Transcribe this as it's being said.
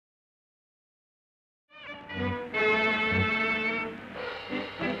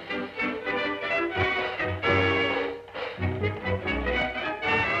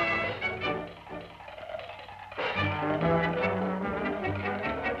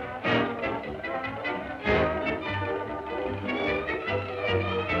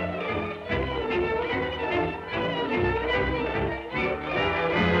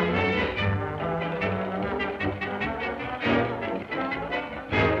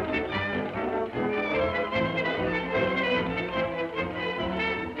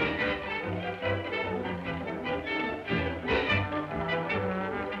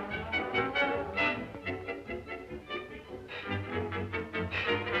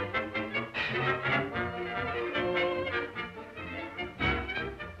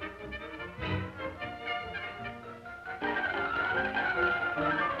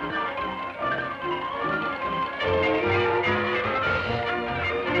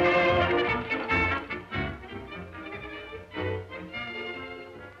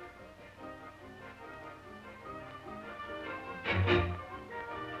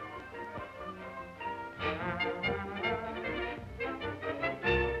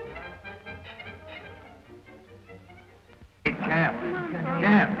Cap.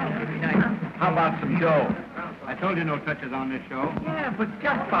 How about some dough? I told you no touches on this show. Yeah, but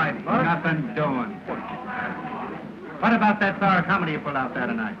just $5. Nothing doing. What about that sour comedy you pulled out there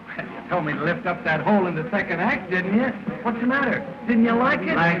tonight? You told me to lift up that hole in the second act, didn't you? What's the matter? Didn't you like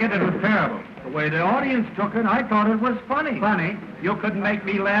it? Like it? It was terrible. The way the audience took it, I thought it was funny. Funny? You couldn't make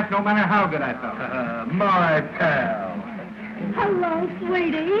me laugh no matter how good I felt. My pal. Hello,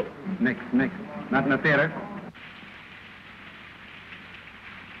 sweetie. Nix. Not in the theater.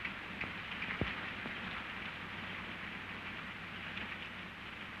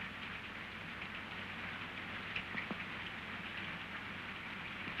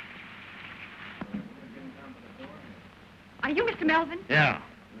 Are you Mr. Melvin? Yeah.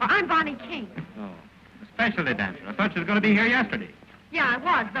 Well, I'm Bonnie King. Oh, a specialty dancer. I thought you was going to be here yesterday. Yeah, I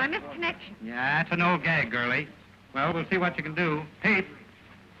was, but I missed connection. Yeah, that's an old gag, girlie. Well, we'll see what you can do. Pete,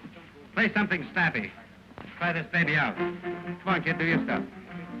 play something snappy. Try this baby out. Come on, kid, do your stuff.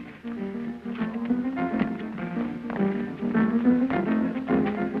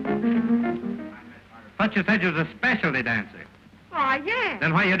 Thought you said you was a specialty dancer. Oh, yeah.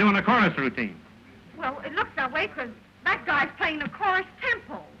 Then why are you doing a chorus routine? Well, it looks that way because that guy's playing the chorus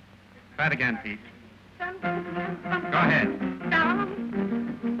tempo. Try it again, Pete. Go ahead.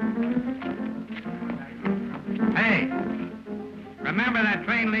 Hey, remember that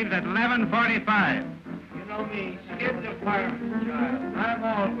train leaves at 11:45. You know me, skip the fireman, child. I'm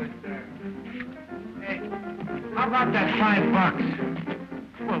always there. Hey, How about that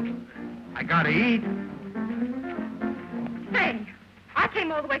 $5? Well, I gotta eat. Say, I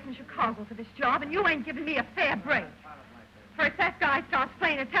came all the way from Chicago for this job, and you ain't giving me a fair break. First, that guy starts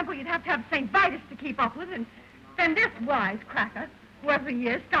playing a tempo you'd have to have St. Vitus to keep up with, and then this wisecracker, whoever he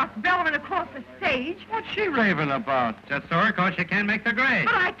is, starts bellowing across the stage. What's she raving about? Just so her cause she can't make the grade.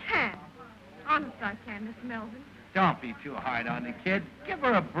 But I can. Honest, I can, Miss Melvin. Don't be too hard on the kid. Give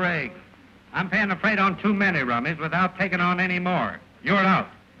her a break. I'm paying the freight on too many rummies without taking on any more. You're out.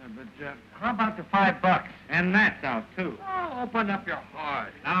 But how about the $5? And that's out, too. Oh, open up your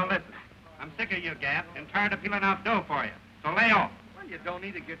heart. Now, listen. I'm sick of you, Gap, and tired of peeling out dough for you. So lay off. Well, you don't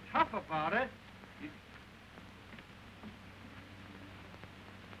need to get tough about it.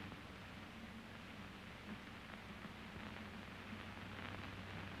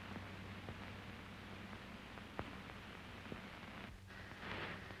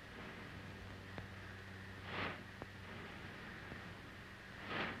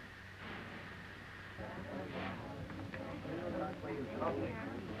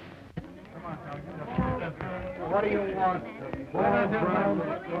 What do you want?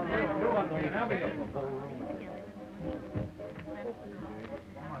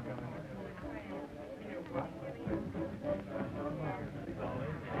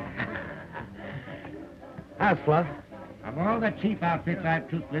 How's Fluff? Of all the cheap outfits I've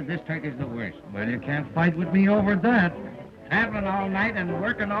tooked with, this turkey's the worst. Well, you can't fight with me over that. Traveling all night and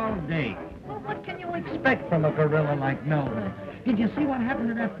working all day. Well, what can you expect from a gorilla like Melvin? Did you see what happened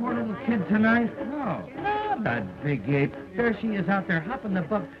to that poor little kid tonight? No. Oh, that big ape. There she is out there hopping the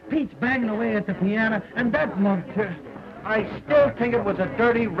buck. Pete's banging away at the piano, and that mug... I still think it was a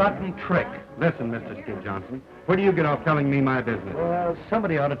dirty, rotten trick. Listen, Mr. Steve Johnson, where do you get off telling me my business? Well,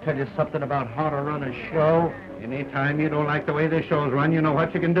 somebody ought to tell you something about how to run a show. Anytime you don't like the way this show's run, you know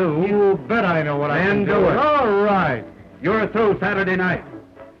what you can do. You bet I know what I can do. All right. You're through Saturday night.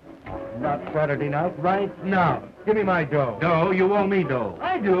 Not Saturday night, right now. Give me my dough. Dough? You owe me dough.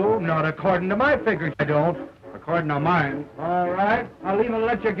 I do. Not according to my figures, I don't. According to mine. All right. I'll even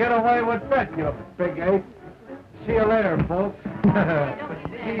let you get away with that, you big ape. See you later, folks.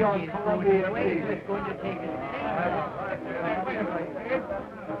 See you on Columbia TV.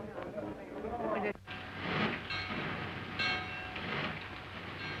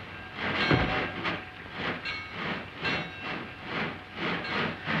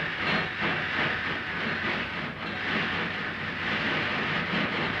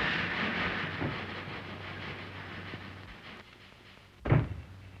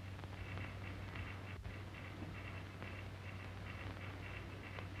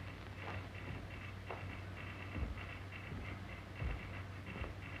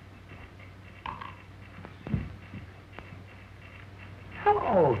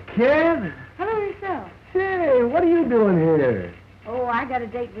 Hello, kid. Hello yourself. Say, what are you doing here? Oh, I got a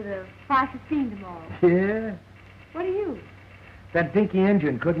date with a 5:15 tomorrow. Yeah? What are you? That dinky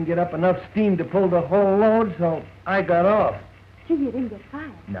engine couldn't get up enough steam to pull the whole load, so I got off. Gee, you didn't get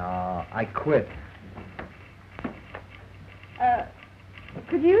fired. No, I quit.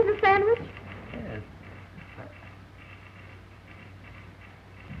 Could you use a sandwich? Yes.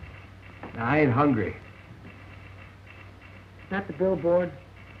 I ain't hungry. that the billboard?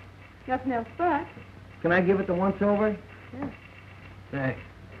 Nothing else but. Can I give it the once-over? Yeah. Thanks.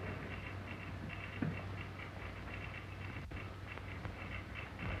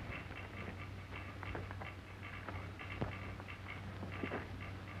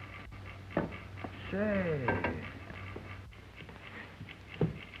 Say.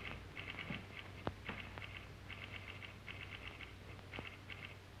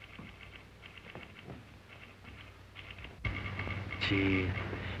 Gee,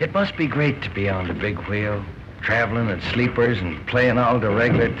 it must be great to be on the big wheel, traveling at sleepers and playing all the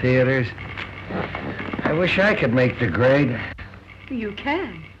regular theaters. I wish I could make the grade. You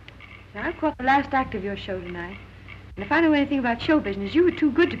can. Now, I've caught the last act of your show tonight. And if I know anything about show business, you were too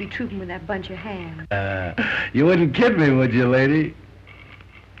good to be trooping with that bunch of hams. You wouldn't kid me, would you, lady?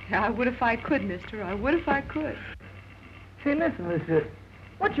 I would if I could, mister. I would if I could. Say, listen, mister.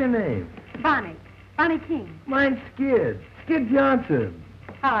 What's your name? Bonnie. Bonnie King. Mine's Skid. Skid Johnson.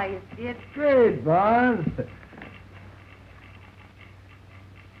 How are you, Skid? Great, Bon.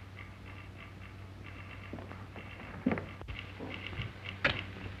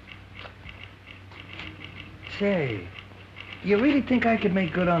 Say, you really think I could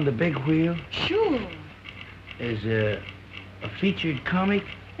make good on the big wheel? Sure. As a featured comic?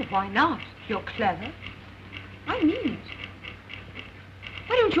 Well, why not? You're clever. I mean it.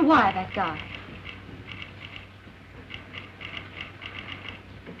 Why don't you wire that guy?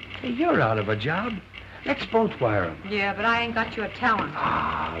 Hey, you're out of a job. Let's both wire him. Yeah, but I ain't got your talent.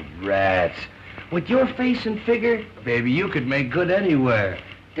 Ah, rats. With your face and figure, baby, you could make good anywhere.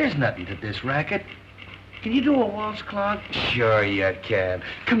 There's nothing to this racket. Can you do a waltz clog? Sure you can.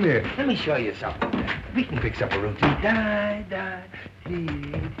 Come here, let me show you something. We can fix up a routine. Da, da, dee,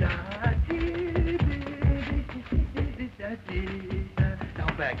 da, dee, dee, dee, da, dee, da.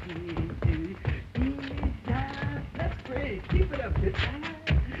 Now back. Dee, dee, dee, da. That's great. Keep it up.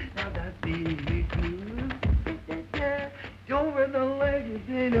 Now that's dee, dee, da. Over the legs,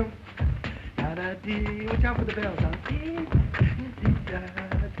 dee, da, da, dee. Watch out for the bells. Dee, dee, da.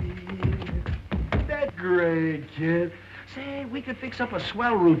 Great, kid. Say, we could fix up a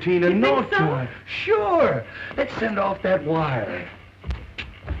swell routine in no time. Sure. Let's send off that wire.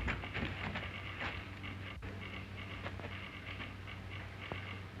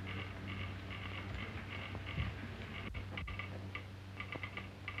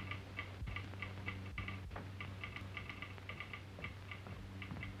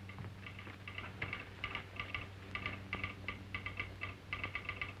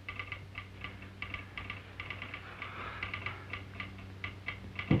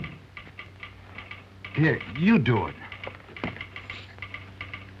 Here, you do it.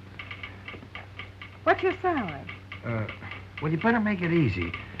 What's your salary? Well, you better make it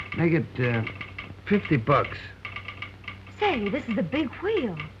easy. Make it, $50. Say, this is a big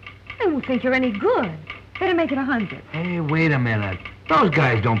wheel. I don't think you're any good. Better make it 100. Hey, wait a minute. Those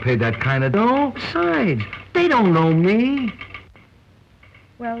guys don't pay that kind of dough. Besides, they don't know me.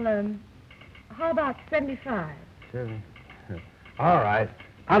 Well, how about 75? All right.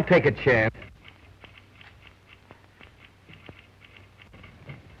 I'll take a chance.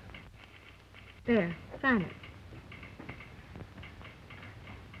 There, sign it.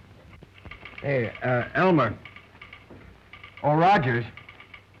 Hey, Elmer. Or Rogers.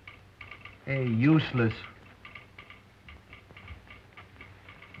 Hey, useless.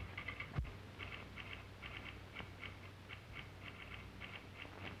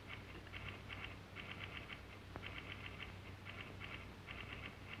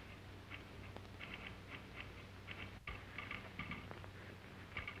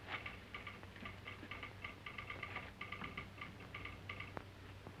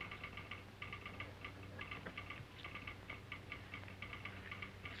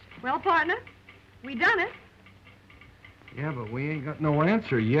 Well, partner, we done it. Yeah, but we ain't got no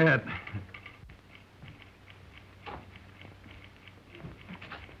answer yet.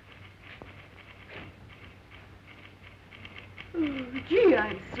 Oh, gee,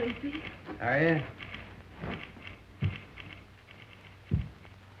 I'm sleepy. Are you?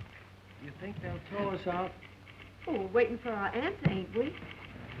 You think they'll throw us out? Oh, we're waiting for our answer, ain't we?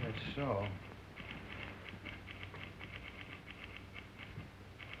 That's so.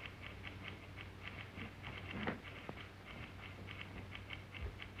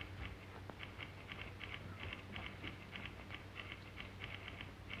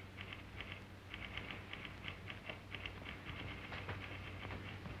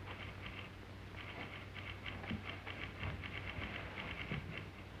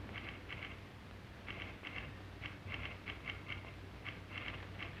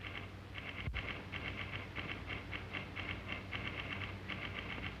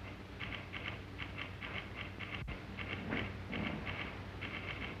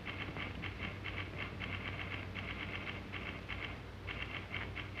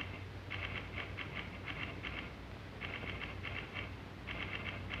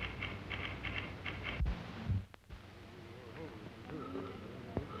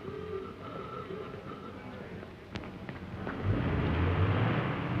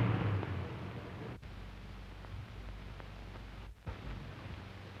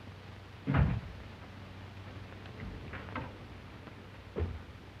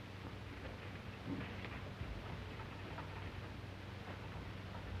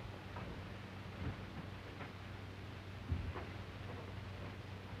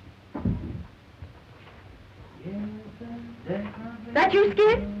 That you,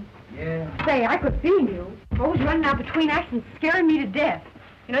 Skid? Yeah. Say, I could fiend you. Always running out between acts and scaring me to death.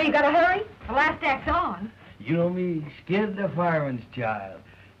 You know, you gotta hurry. The last act's on. You know me, Skid the fireman's child.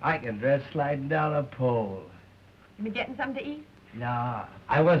 I can dress sliding down a pole. You been getting something to eat? No,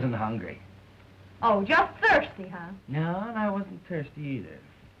 I wasn't hungry. Oh, just thirsty, huh? No, and I wasn't thirsty either.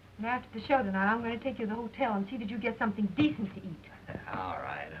 And after the show tonight, I'm going to take you to the hotel and see that you get something decent to eat. All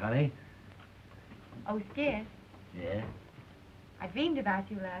right, honey. Oh, Skid, Yeah? I dreamed about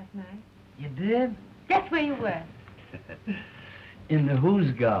you last night. You did? Guess where you were? In the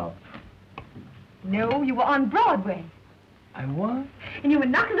Who's Golf. No, you were on Broadway. I what? And you were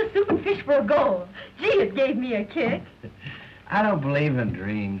knocking the soup and fish for a goal. Gee, it gave me a kick. I don't believe in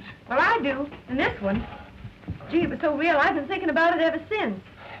dreams. Well, I do. And this one. Gee, it was so real, I've been thinking about it ever since.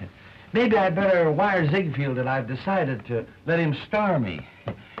 Maybe I'd better wire Ziegfeld that I've decided to let him star me.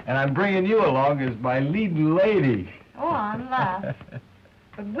 And I'm bringing you along as my leading lady. Oh, I'm laugh.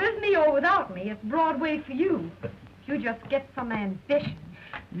 But with me or without me, it's Broadway for you. If you just get some ambition.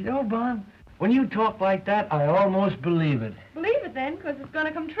 You know, Bon, when you talk like that, I almost believe it. Believe it then, because it's going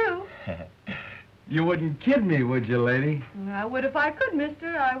to come true. You wouldn't kid me, would you, lady? I would if I could,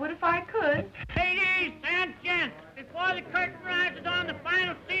 mister. I would if I could. Ladies and gents, before the curtain rises on the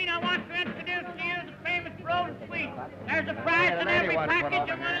final scene, I want to introduce to you the famous Road Suite. There's a prize in every package,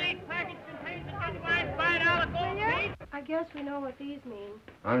 and one of these packages contains a genuine $5 gold piece. I guess we know what these mean.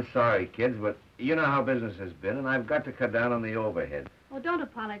 I'm sorry, kids, but you know how business has been, and I've got to cut down on the overhead. Well, don't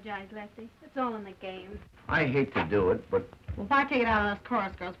apologize, Lefty. It's all in the game. I hate to do it, but Well, if I take it out of those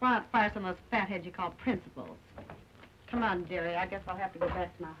chorus girls, why not fire some of those fatheads you call principals? Come on, dearie. I guess I'll have to go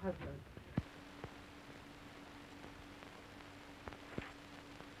back to my husband.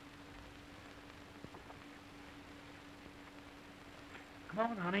 Come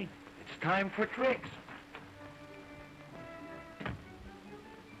on, honey. It's time for tricks.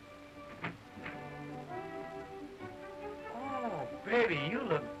 Oh, baby, you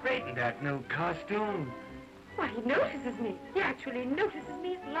look great in that new costume. Why, he notices me. He actually notices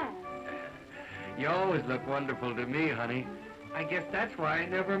me at last. You always look wonderful to me, honey. I guess that's why I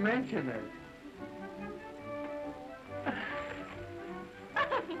never mention it.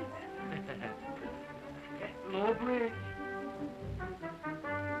 Low bridge.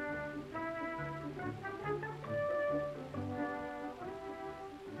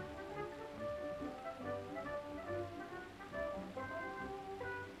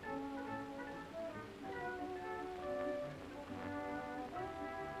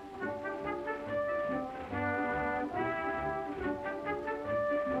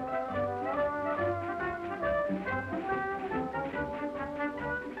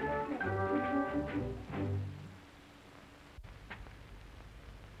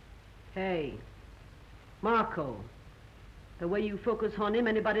 Hey, Marco, the way you focus on him,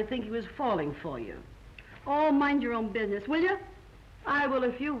 anybody think he was falling for you? Oh, mind your own business, will you? I will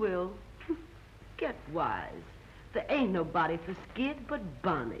if you will. Get wise. There ain't nobody for Skid but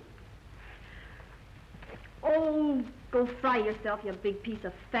Bonnie. Oh, go fry yourself, you big piece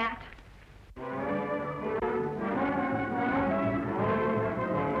of fat.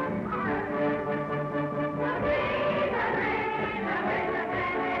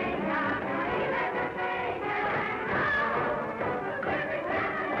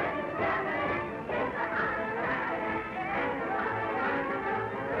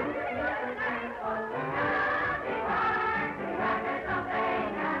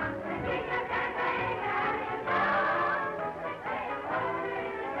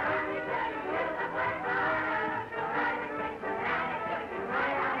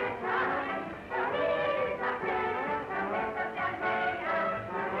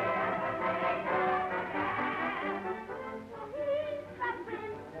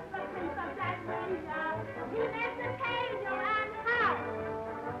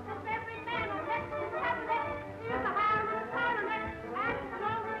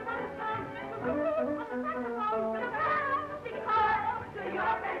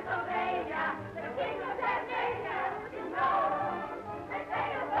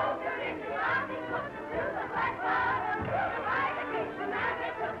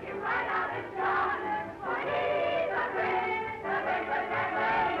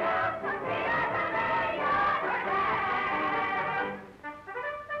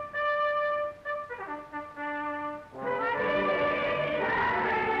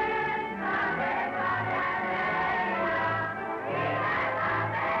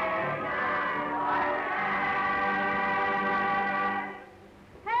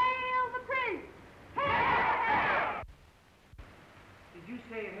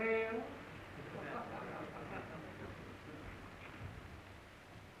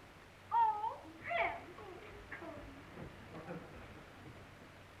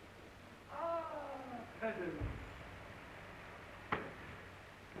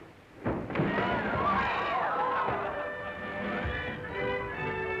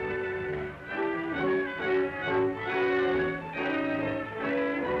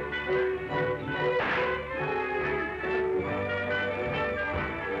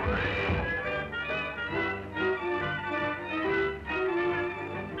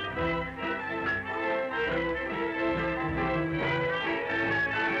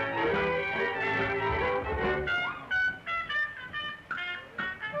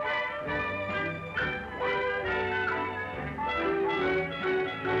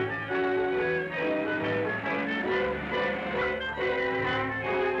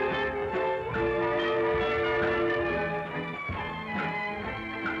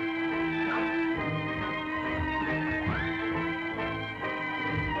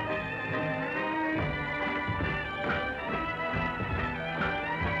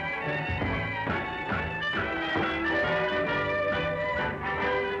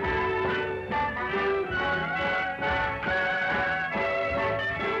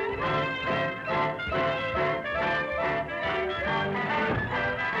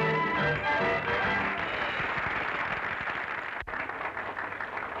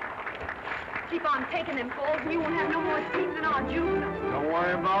 keep on taking them falls, and you won't have no more sleep than our June. Don't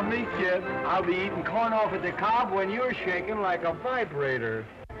worry about me, kid. I'll be eating corn off at the cob when you're shaking like a vibrator.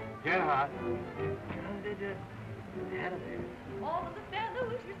 Get hot. All of the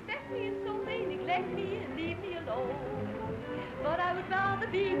fellows respect me and so they neglect me and leave me alone. But I would rather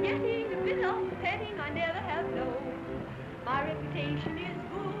be getting a bit of petting I never have known. My reputation is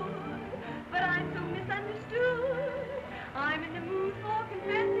good, but I'm so misunderstood. I'm in the mood for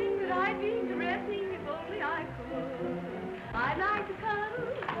confessing that I'd be caressing if only I could. I'd like to cuddle,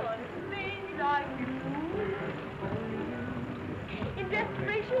 but it's a thing like you. In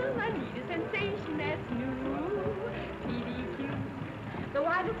desperation, I need a sensation that's new. PDQ. Though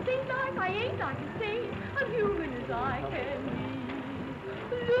I look things like I ain't, I can say I'm human as I can be.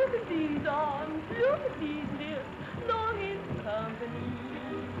 Look at these arms, look at these lips, longing for company.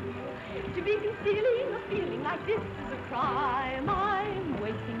 To be concealing a feeling like this is a crime. I'm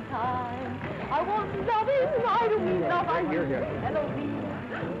wasting time. I want loving, I don't mean love, I mean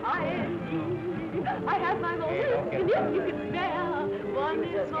L-O-V-I-N-D. I have my moments, and if you could spare one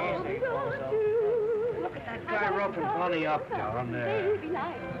little moment or two. Look at that guy roughing Bunny up down there. Baby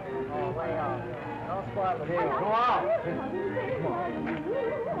life. Oh, way out. Don't spoil it here. Go out. Come on.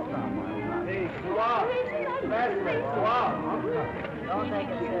 Hey, go out. Fastly, go out. Don't take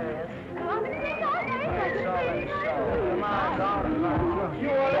it serious. It's all in the show. Come on, darling. You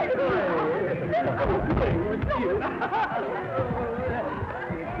want to play?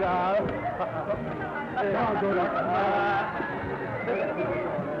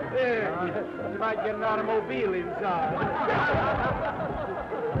 You might get an automobile inside.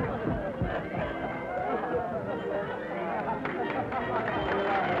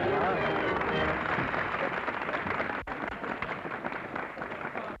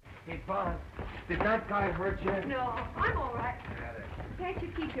 Hey, Bob, did that guy hurt you? No, I'm all right. Can't you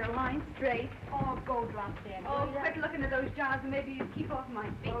keep your line straight? Oh, go drop dead. Oh, quit looking at those jars and maybe you'd keep off my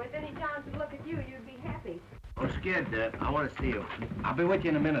feet. Oh, if any Johns would look at you, you'd be happy. Oh, Skid, I want to see you. I'll be with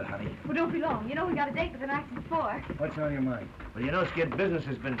you in a minute, honey. Well, don't be long. You know we got a date with the night before. What's on your mind? Well, you know, Skid, business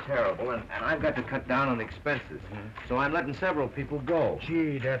has been terrible, and I've got to cut down on expenses. So I'm letting several people go.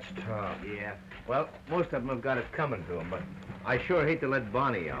 Gee, that's tough. Yeah. Well, most of them have got it coming to them, but I sure hate to let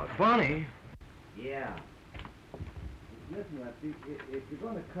Bonnie out. Bonnie? Yeah. Listen, Lefty, if you're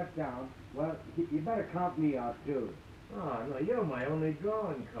going to cut down, well, you better count me out, too. Oh, no, you're my only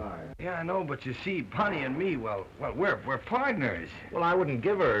drawing card. Yeah, I know, but you see, Bonnie and me, well, we're partners. Well, I wouldn't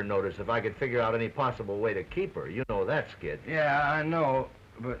give her notice if I could figure out any possible way to keep her. You know that, Skid. Yeah, I know,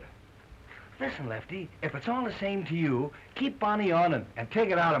 but... Listen, Lefty, if it's all the same to you, keep Bonnie on and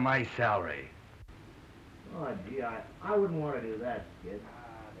take it out of my salary. Oh, gee, I wouldn't want to do that, Skid.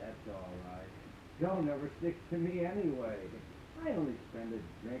 That's all right. Joe never sticks to me anyway. I only spend it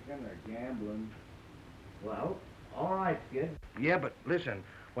drinking or gambling. Well, all right, Skid. Yeah, but listen,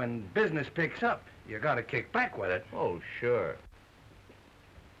 when business picks up, you gotta kick back with it. Oh, sure.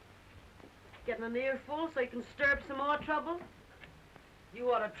 Getting an earful so you can stir up some more trouble?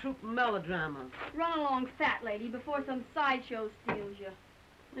 You ought to troop melodrama. Run along, fat lady, before some sideshow steals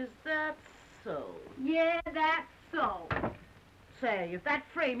you. Is that so? Yeah, that's so. Say, if that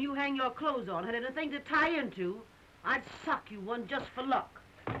frame you hang your clothes on had anything to tie into, I'd sock you one just for luck.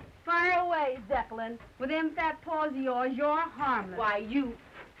 Fire away, Zeppelin. With them fat paws of yours, you're harmless. Why, you...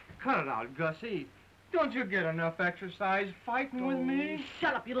 Cut it out, Gussie. Don't you get enough exercise fighting with me?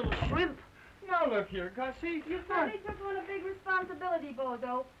 Shut up, you little shrimp. Now look here, Gussie. You finally took on a big responsibility,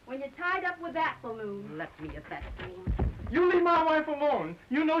 Bozo, when you tied up with that balloon. Let me at that thing. You leave my wife alone.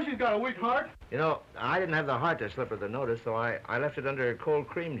 You know she's got a weak heart. You know, I didn't have the heart to slip her the notice, so I left it under a cold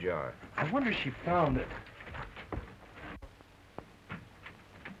cream jar. I wonder if she found it.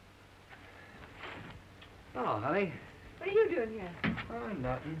 Oh, honey. What are you doing here? Oh,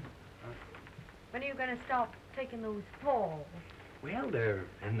 nothing. When are you going to stop taking those falls? Well, they're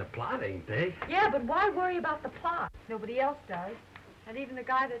in the plot, ain't they? Yeah, but why worry about the plot? Nobody else does. And even the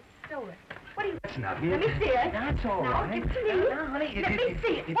guy that stole it. What do you... That's nothing. Let me see it. That's all Now, right. give it to me. Now, honey, Let me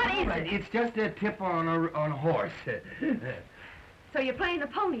see it. What is it? It's just a tip on a horse. So you're playing the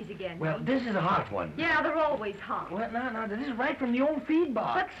ponies again? Well, this is a hot one. Yeah, they're always hot. Well, no, this is right from the old feed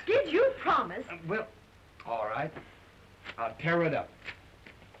box. But, Skid, you promised. Well, all right. I'll tear it up.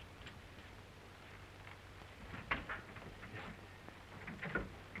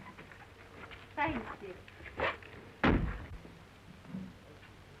 Thanks, Skid.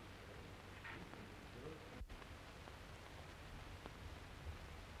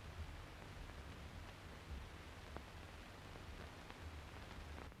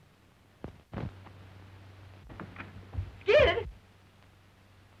 Skid?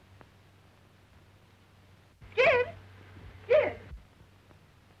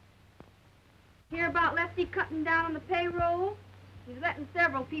 Hear about Lefty cutting down on the payroll? He's letting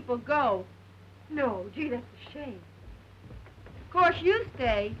several people go. No, gee, that's a shame. Of course, you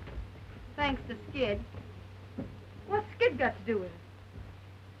stay, thanks to Skid. What's Skid got to do with it?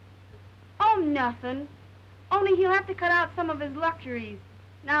 Oh, nothing. Only he'll have to cut out some of his luxuries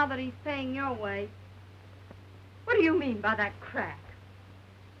now that he's paying your way. What do you mean by that crack?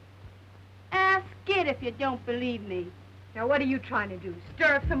 Ask Skid if you don't believe me. Now, what are you trying to do?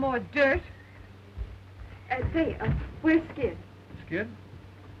 Stir up some more dirt? Say, where's Skid? Skid?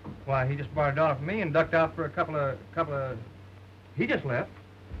 Why, he just borrowed off me and ducked out for a couple of... He just left.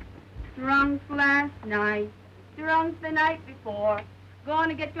 Drunk last night. Drunk the night before.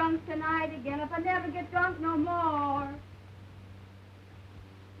 Gonna get drunk tonight again if I never get drunk no more.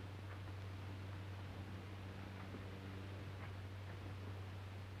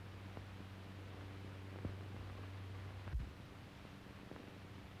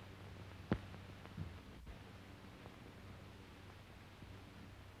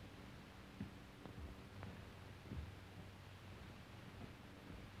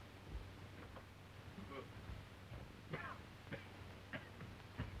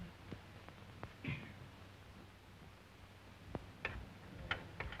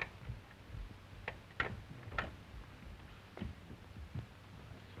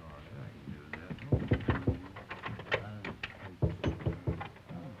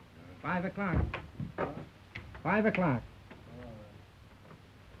 $5 o'clock. 5 o'clock.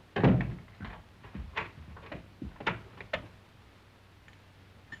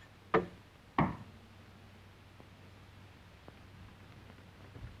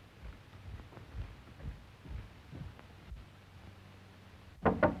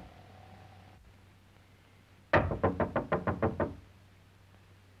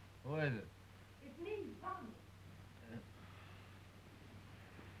 Who is it? It's me, Bonnie.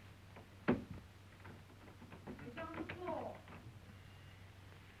 It's on the floor.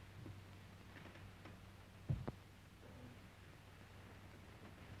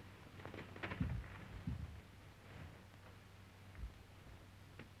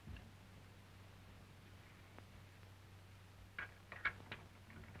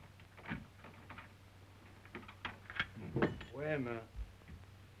 Wait a minute.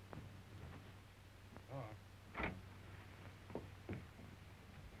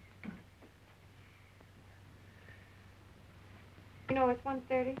 You know, it's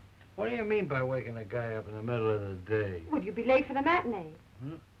 1:30. What do you mean by waking a guy up in the middle of the day? Would you be late for the matinee?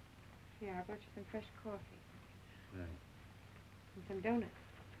 Hmm? Here, I brought you some fresh coffee. Right. And some donuts.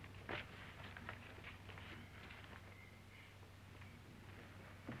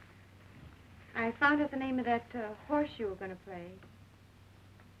 I found out the name of that horse you were going to play.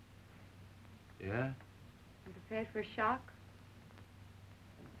 Yeah? You prepared for a shock?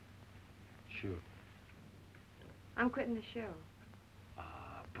 Sure. I'm quitting the show.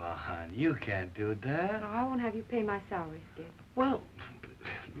 Bon, you can't do that. No, I won't have you pay my salary, Skid. Well,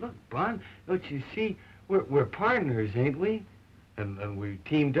 look, Bon, don't you see, we're partners, ain't we? And we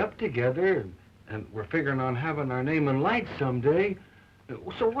teamed up together, and we're figuring on having our name in lights someday.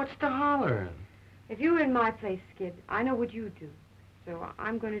 So what's the hollering? If you were in my place, Skid, I know what you'd do. So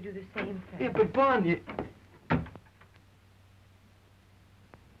I'm going to do the same thing. Yeah, but Bon, you...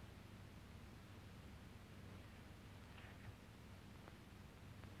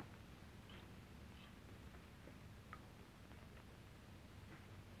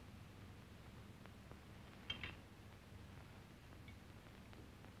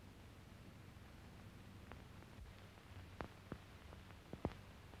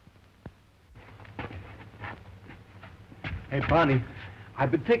 Hey, Bonnie,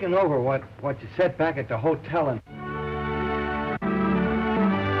 I've been thinking over what you said back at the hotel and...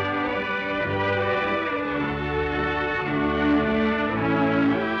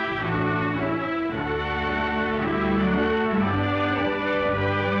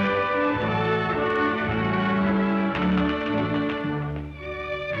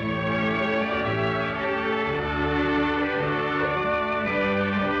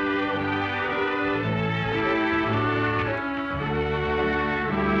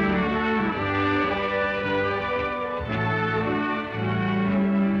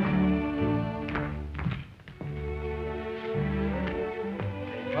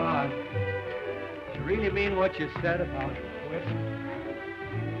 What you said about quitting.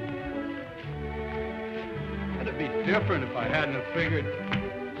 It'd be different if I hadn't have figured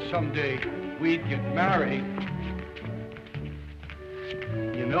someday we'd get married.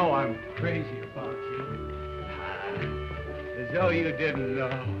 You know I'm crazy about you. As though you didn't know.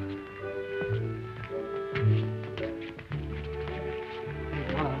 Hey,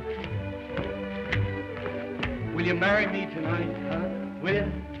 Mom. you marry me tonight, huh? Will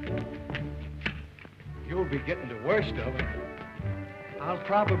you? You'll be getting the worst of it. I'll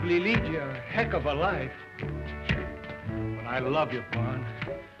probably lead you a heck of a life. But I love you, Vaughn.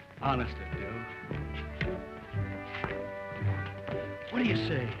 Honest I do. What do you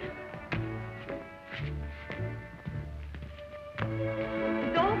say?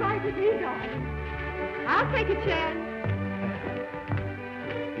 It's all right with me, darling. I'll take a chance.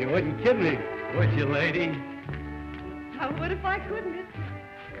 You wouldn't kid me, would you, lady? I would if I could, mister.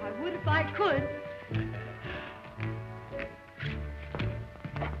 I would if I could.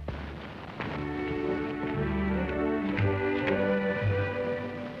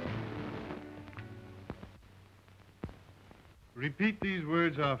 Repeat these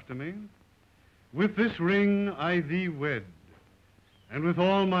words after me. With this ring I thee wed, and with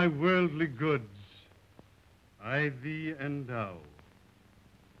all my worldly goods I thee endow.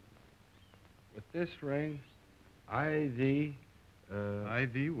 With this ring, I thee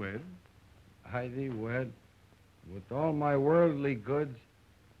wed. I thee wed. With all my worldly goods,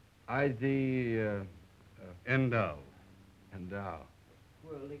 I thee endow. Endow.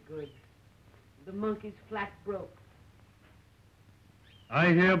 Worldly good. The monkey's flat broke. I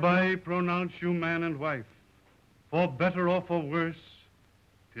hereby pronounce you man and wife, for better or for worse,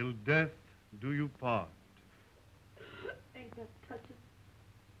 till death do you part. Ain't that touching?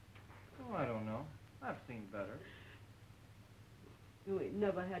 Oh, I don't know. I've seen better. You ain't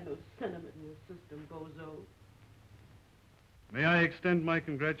never had no sentiment in your system, Bozo. May I extend my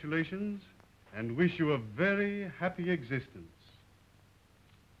congratulations and wish you a very happy existence.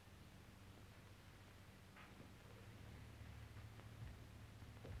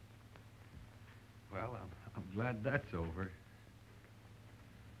 Well, I'm glad that's over.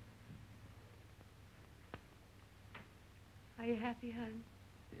 Are you happy, hon?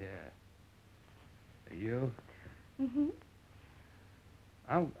 Yeah. Are you? Mm-hmm.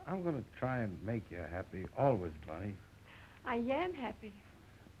 I'm going to try and make you happy, always, Bunny. I am happy.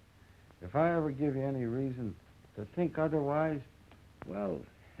 If I ever give you any reason to think otherwise, well,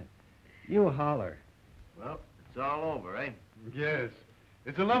 you holler. Well, it's all over, eh? Yes.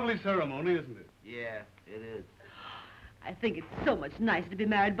 It's a lovely ceremony, isn't it? Yeah, it is. I think it's so much nicer to be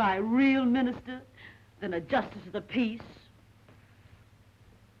married by a real minister than a justice of the peace.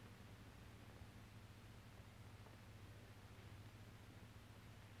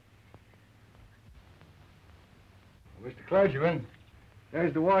 Mr. Clergyman,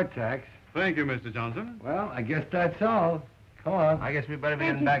 there's the war tax. Thank you, Mr. Johnson. Well, I guess that's all. Come on. I guess we better be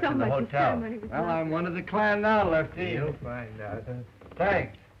Thank getting you back so to the much. The hotel. ceremony was Well, lovely. I'm one of the clan now, Lefty. You'll find out.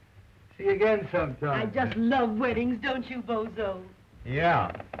 Thanks. See you again I sometime. just love weddings, don't you, Bozo?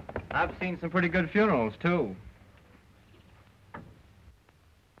 Yeah. I've seen some pretty good funerals, too.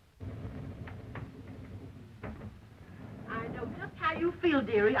 I know just how you feel,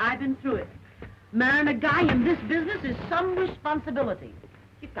 dearie. I've been through it. Marrying a guy in this business is some responsibility.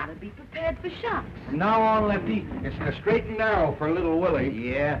 You've got to be prepared for shocks. From now on, Lefty, it's the straight and narrow for little Willie.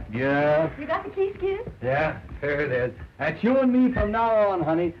 Yeah. Yeah. You got the keys, kid? Yeah, there it is. That's you and me from now on,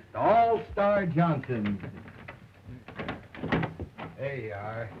 honey. The All-Star Johnson. There you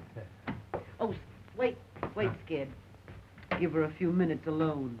are. Oh, wait, Skid. Give her a few minutes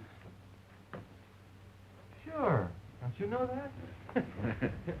alone. Sure. Don't you know that?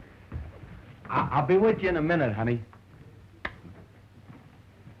 I'll be with you in a minute, honey.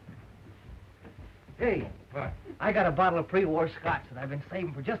 Hey, What? I got a bottle of pre-war scotch that I've been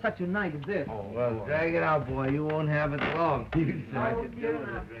saving for just such a night as this. Oh, Well, drag it out, boy. You won't have it long. You said Oh, it. dear,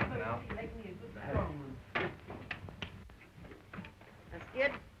 now, make me a good strong one. Now,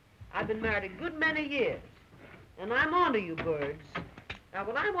 Skid, I've been married a good many years, and I'm on to you birds. Now,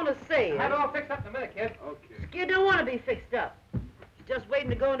 what I want to say is... Have it all fixed up in a minute, kid. Okay. Skid don't want to be fixed up. He's just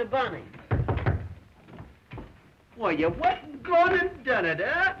waiting to go into Bonnie. Why, you wasn't gone and done it,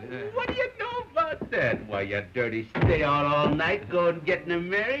 huh? Yeah. What do you know about that? Why, you dirty stay out all night going getting them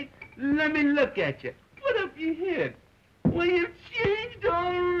married? Let me look at you. What have you hid? Well, you've changed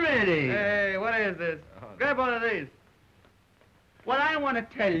already. Hey, what is this? Grab one of these. What I want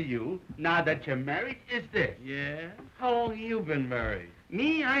to tell you, now that you're married, is this. Yeah? How long you been married?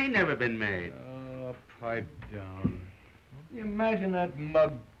 Me, I ain't never been married. Oh, pipe down. You imagine that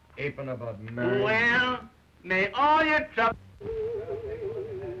mug aping about marriage? Well, may all your trouble...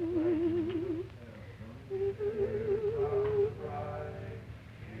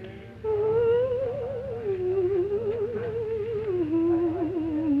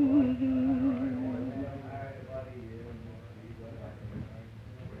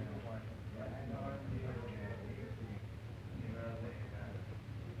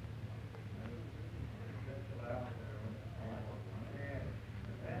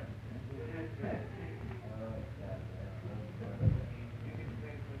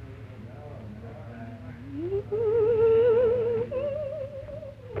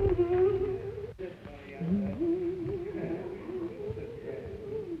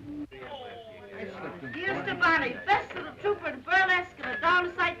 Here's to Bonnie, best little trooper in burlesque and a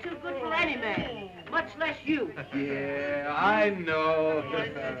darn sight too good for any man, much less you. Yeah, I know.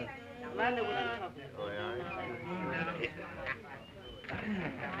 Landed with a trouble.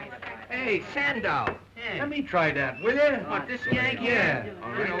 Hey, Sandow, let me try that, will you? What, this yank? Yeah.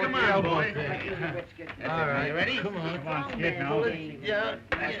 All right, come on, boy. All right. You ready? Come on, Skid, now. Yeah.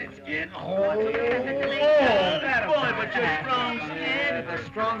 Skid. Oh, boy, but you're strong, Skid. The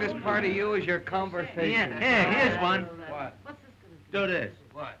strongest part of you is your conversation. Yeah, here's one. What? What's this gonna Do this.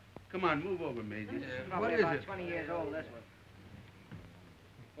 What? Come on, move over, Maisie. What is it? 20 years old, this one.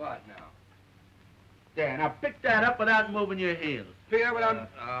 What now? There, now pick that up without moving your heels. Pick up what I'm...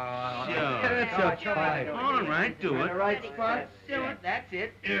 Sure. That's a five. All right, do it. The right spot? Do it, that's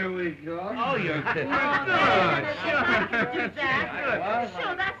it. Here we go. Oh, you're good. I can do that. Good.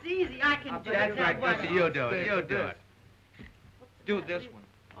 Sure, that's easy. I can do it. That's right, Gussie, you do it. You do it. Do this one.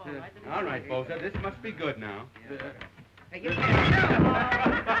 All right, Bosa, this must be good now.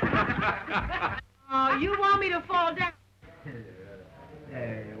 Oh, you want me to fall down?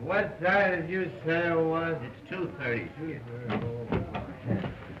 Hey, what time did you say it was? It's 2:30.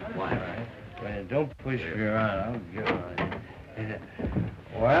 What? Well, don't push me around. I'll get on you.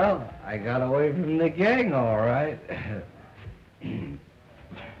 Well, I got away from the gang, all right.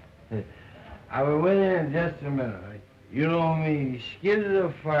 I'll be with you in just a minute. You know me, Skid is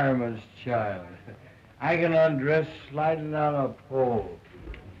a fireman's child. I can undress sliding down a pole.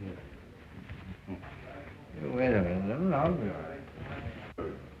 Wait a minute, I'll be all right.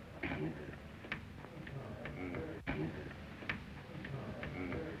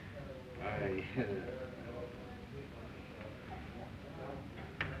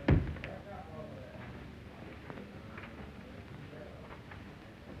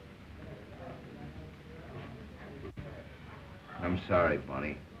 I'm sorry,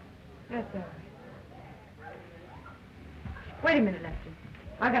 Bonnie. That's all right. Wait a minute, Lefty.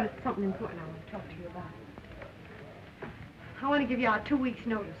 I got something important I want to talk to you about. I want to give you our 2 weeks'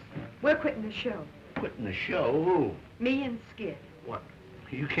 notice. We're quitting the show. Quitting the show? Who? Me and Skid. What?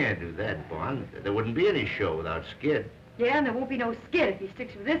 You can't do that, Bon. There wouldn't be any show without Skid. Yeah, and there won't be no Skid if he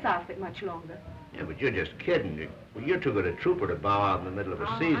sticks with this outfit much longer. Yeah, but you're just kidding. You're too good a trooper to bow out in the middle of a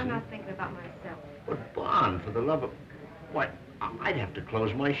season. I'm not thinking about myself. But, Bon, for the love of... What? I'd have to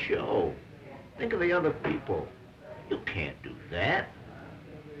close my show. Think of the other people. You can't do that.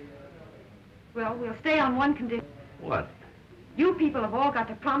 Well, we'll stay on one condition. What? You people have all got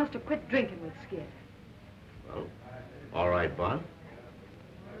to promise to quit drinking with Skid. Well, all right, Bon.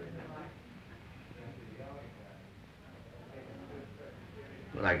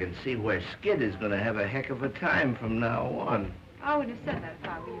 Well, I can see where Skid is going to have a heck of a time from now on. I wouldn't have said that if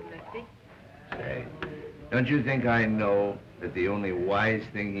I were you, Lefty. Say, don't you think I know that the only wise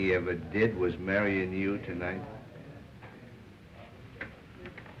thing he ever did was marrying you tonight?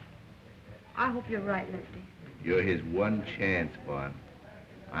 I hope you're right, Lefty. You're his one chance, Bon.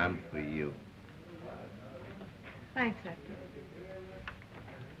 I'm for you. Thanks, Lefty.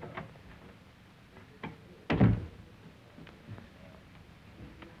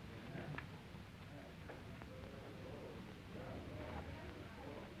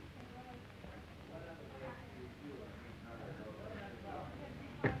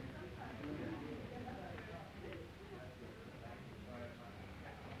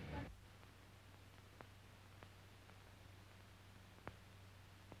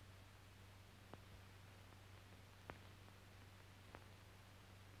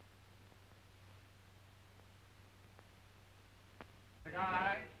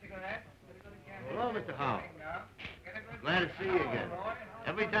 Hello, Mr. Howell. Glad to see you again.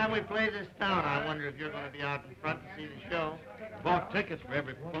 Every time we play this town, I wonder if you're going to be out in front to see the show. Bought tickets for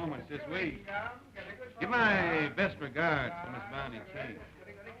every performance this week. Give my best regards to Miss Bonnie King.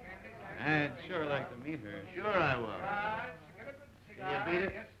 I'd sure like to meet her. Sure I will. Can you beat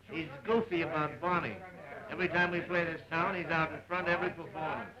it? He's goofy about Bonnie. Every time we play this town, he's out in front every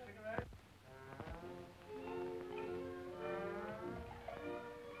performance.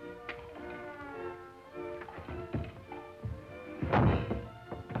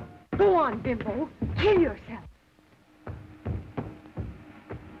 Go on, Bimbo. Kill yourself.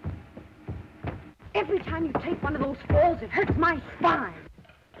 Every time you take one of those falls, it hurts my spine.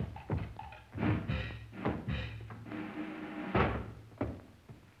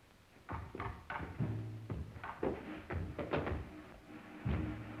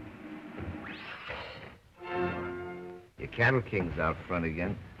 Your Cattle King's out front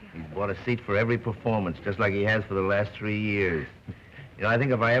again. He's bought a seat for every performance, just like he has for the last 3 years. I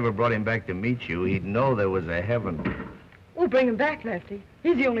think if I ever brought him back to meet you, he'd know there was a heaven. We'll bring him back, Lefty.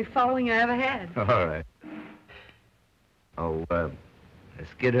 He's the only following I ever had. All right. Oh, has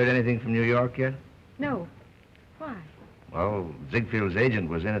Skid heard anything from New York yet? No. Why? Well, Ziegfield's agent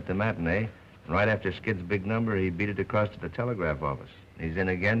was in at the matinee. And right after Skid's big number, he beat it across to the telegraph office. He's in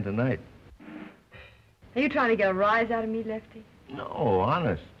again tonight. Are you trying to get a rise out of me, Lefty? No,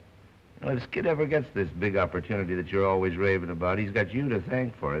 honest. You know, if Skid ever gets this big opportunity that you're always raving about, he's got you to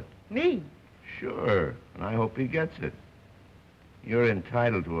thank for it. Me? Sure, and I hope he gets it. You're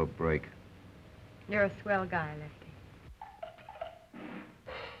entitled to a break. You're a swell guy, Lefty.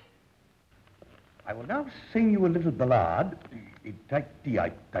 I will now sing you a little ballad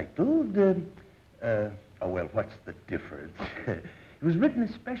titled, oh, well, what's the difference? It was written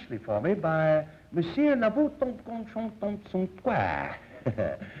especially for me by Monsieur Lavoie.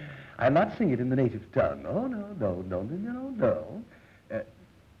 I'll not sing it in the native tongue. Oh, no.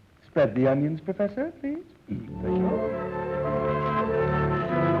 Spread the onions, Professor, please.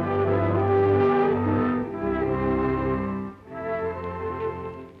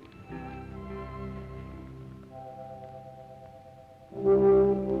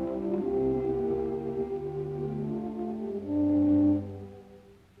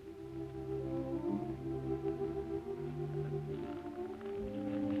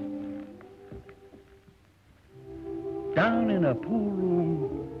 Down in a pool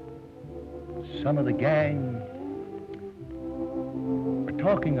room, some of the gang were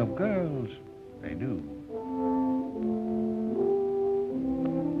talking of girls they knew.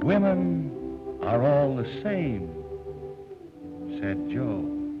 Women are all the same, said Joe.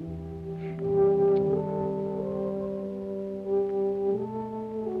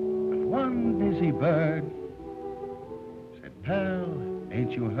 But one busy bird said, pal,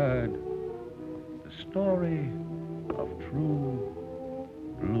 ain't you heard the story of true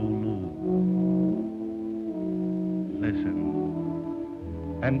Lulu? Listen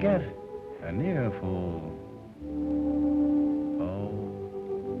and get an earful. Oh,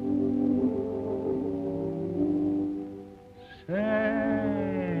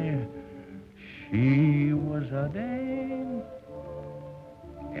 say, she was a dame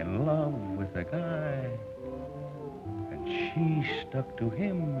in love with a guy, and she stuck to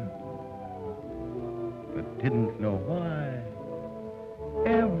him, but didn't know why.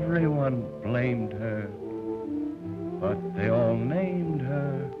 Everyone blamed her, but they all named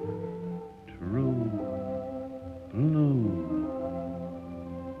her True Blue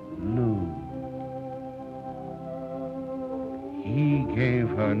Lou. He gave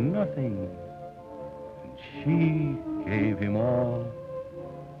her nothing, and she gave him all.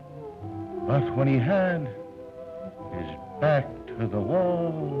 But when he had his back to the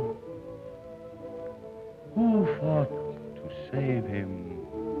wall, who fought to save him,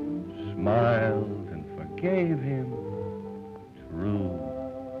 smiled and forgave him? True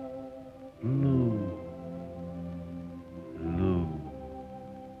Blue Lou.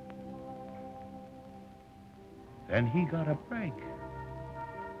 Then he got a break,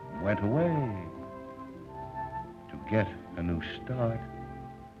 went away to get a new start.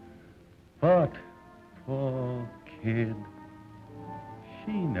 But poor kid,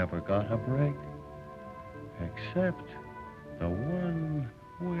 she never got a break, except the one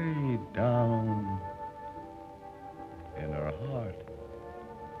way down in her heart.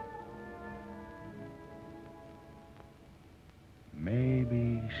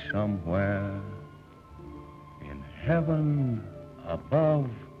 Maybe somewhere in heaven above,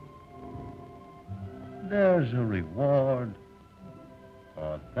 there's a reward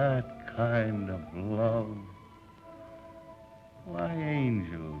for that kind of love. Why,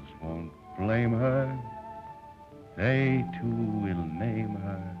 angels won't blame her. They too will name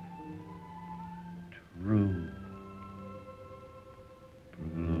her True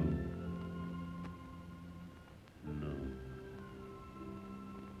Blue Lou.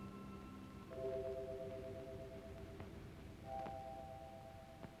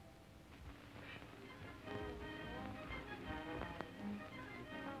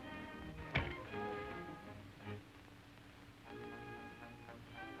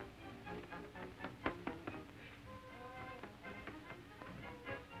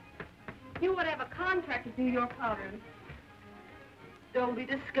 You would have a contract to do your powdering. Don't be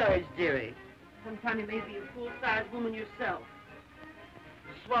discouraged, dearie. Sometime you may be a full-sized woman yourself.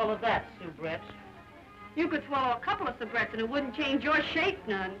 Swallow that, soubrette. You could swallow a couple of soubrettes and it wouldn't change your shape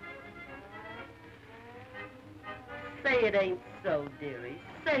none. Say it ain't so, dearie.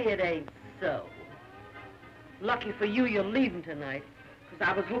 Say it ain't so. Lucky for you, you're leaving tonight, because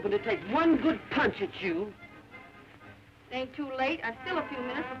I was hoping to take one good punch at you. It ain't too late. I've still a few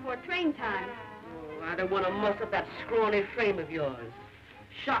minutes before train time. Oh, I don't want to muss up that scrawny frame of yours.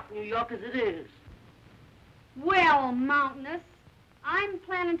 Shock New York as it is. Well, Mountainous, I'm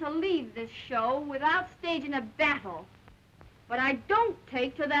planning to leave this show without staging a battle. But I don't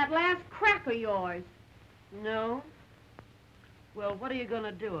take to that last crack of yours. No? Well, what are you going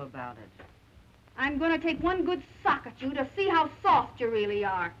to do about it? I'm going to take one good sock at you to see how soft you really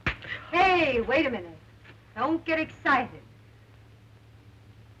are. Hey, wait a minute. Don't get excited.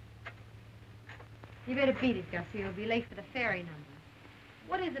 You better beat it, Gussie. You'll be late for the ferry number.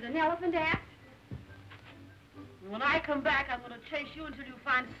 What is it, an elephant act? When I come back, I'm going to chase you until you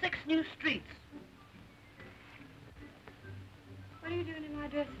find 6 new streets. What are you doing in my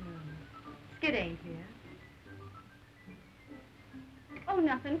dressing room? Skid ain't here. Oh,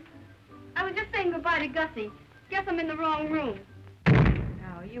 nothing. I was just saying goodbye to Gussie. Guess I'm in the wrong room.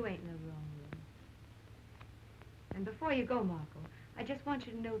 No, you ain't in the wrong room. And before you go, Marco, I just want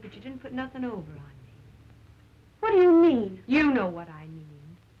you to know that you didn't put nothing over on me. What do you mean? You know what I mean.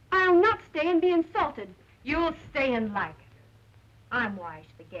 I'll not stay and be insulted. You'll stay and like it. I'm wise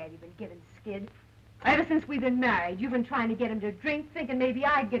to the gab you've been giving Skid. Ever since we've been married, you've been trying to get him to drink, thinking maybe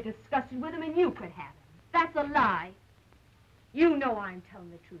I'd get disgusted with him and you could have him. That's a lie. You know I'm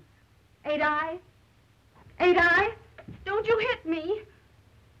telling the truth. Ain't I? Ain't I? Don't you hit me.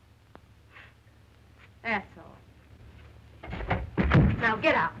 That's all. Now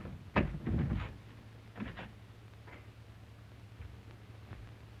get out.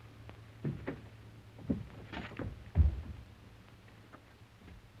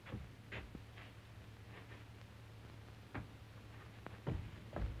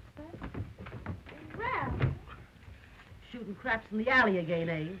 Shooting craps in the alley again,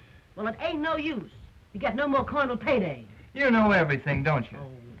 eh? Well, it ain't no use. You get no more coin till payday. You know everything, don't you?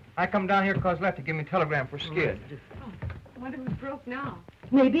 I come down here because Lefty gave me a telegram for Skid. I wonder who's broke now.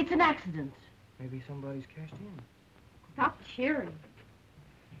 Maybe it's an accident. Maybe somebody's cashed in. Stop cheering.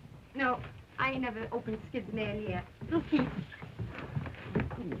 No, I ain't never opened Skid's mail yet. It'll keep.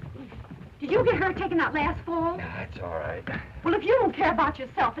 Did you get hurt taking that last fall? Nah, it's all right. Well, if you don't care about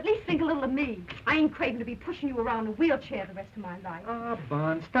yourself, at least think a little of me. I ain't craving to be pushing you around in a wheelchair the rest of my life. Oh,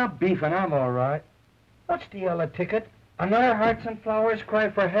 Bon, stop beefing. I'm all right. What's the yellow ticket? Another Hearts and Flowers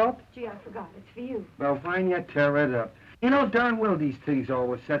cry for help? Gee, I forgot. It's for you. Well, fine, you tear it up. You know darn well these things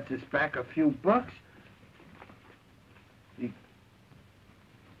always sets us back a few bucks.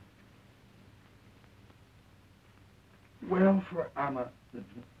 Well, for Amma. Good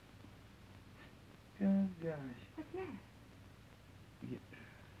gosh. What's that?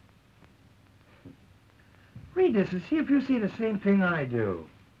 Read this and see if you see the same thing I do.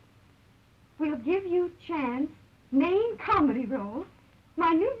 We'll give you chance, main comedy role,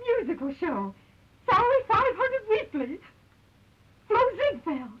 my new musical show, salary 500 weekly, Flo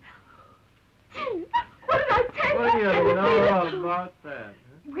Ziegfeld. Gee, what did I tell you? What do you know about that?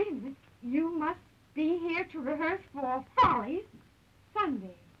 Wait a minute. You must be here to rehearse for Follies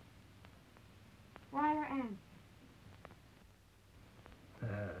Sunday. Wire answer.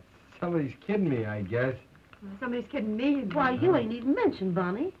 Somebody's kidding me, I guess. Well, somebody's kidding me. Why, you ain't even mentioned,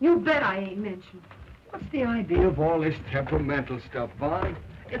 Bonnie. You bet I ain't mentioned. What's the idea of all this temperamental stuff, Bonnie?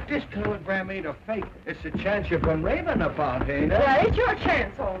 If this telegram ain't a fake, it's a chance you've been raving about, ain't it? Yeah, it's your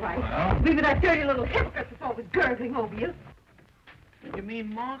chance, all right. Well? Leave that dirty little hypocrite that's always gurgling over you. You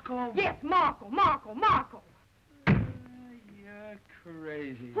mean Marco? Yes, Marco. You're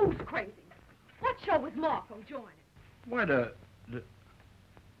crazy. Who's crazy? What show was Marco joining? What a...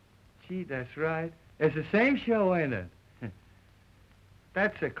 Gee, that's right. It's the same show, ain't it?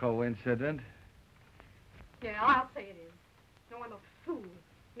 That's a coincidence. Yeah, I'll say it is. No, I'm a fool.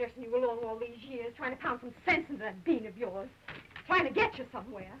 Nursing you along all these years, trying to pound some sense into that bean of yours. Trying to get you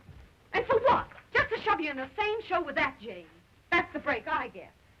somewhere. And for what? Just to shove you in the same show with that Jane. That's the break I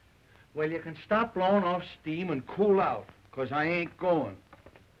get. Well, you can stop blowing off steam and cool out, 'cause I ain't going.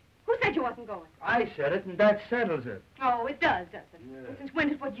 Who said you wasn't going? I said it, and that settles it. Oh, it does, doesn't it? Yeah. Well, since when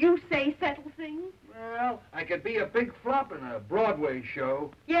does what you say settle things? Well, I could be a big flop in a Broadway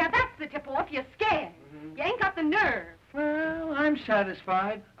show. Yeah, that's the tip-off. You're scared. You ain't got the nerve. Well, I'm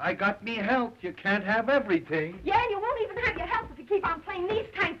satisfied. I got me health. You can't have everything. Yeah, and you won't even have your health if you keep on playing these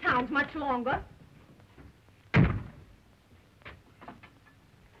tank towns much longer. Come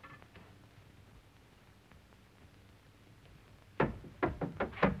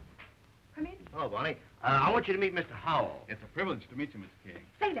in. Oh, Bonnie, I want you to meet Mr. Howell. It's a privilege to meet you, Miss King.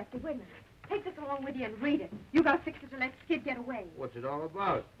 Say, Lefty, wait a minute. Take this along with you and read it. You gotta fix it to let Skid get away. What's it all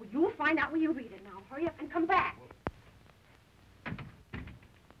about? Well, you'll find out when you read it now. Hurry up and come back.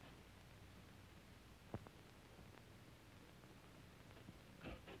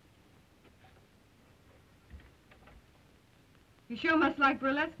 You sure must like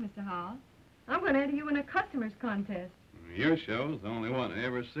burlesque, Mr. Hall. I'm going to enter you in a customer's contest. Your show's the only one I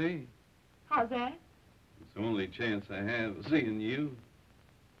ever see. How's that? It's the only chance I have of seeing you.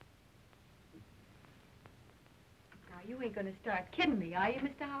 Now, you ain't going to start kidding me, are you,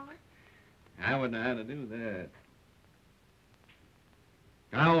 Mr. Howard? I wouldn't know how to do that.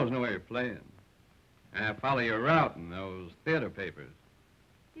 I always know where you're playing. I follow your route in those theater papers.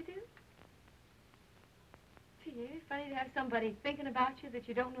 You do? Gee, it's funny to have somebody thinking about you that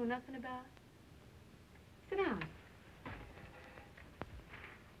you don't know nothing about. Sit down.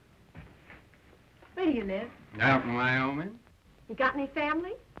 Where do you live? Out in Wyoming? You got any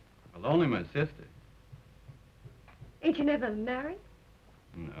family? Well, only my sister. Ain't you never married?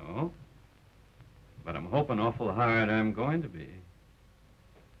 No. But I'm hoping awful hard I'm going to be.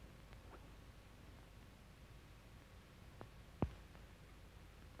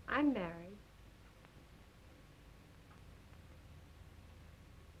 I'm married.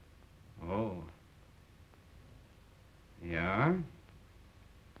 Oh. Yeah?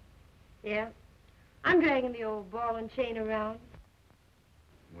 Yeah. I'm dragging the old ball and chain around.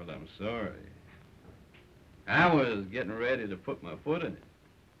 Well, I'm sorry. I was getting ready to put my foot in it.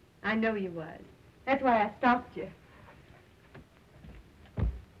 I know you was. That's why I stopped you.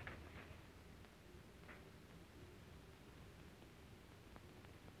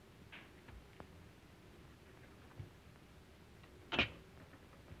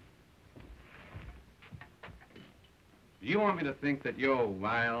 Do you want me to think that you're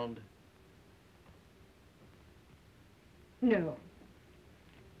wild? No.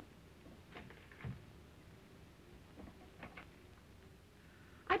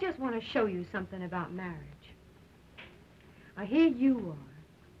 I just want to show you something about marriage. Here you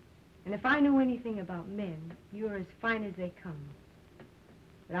are, and if I know anything about men, you're as fine as they come.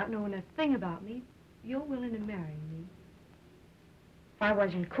 Without knowing a thing about me, you're willing to marry me. If I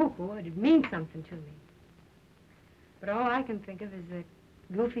wasn't cuckoo, it'd mean something to me. But all I can think of is the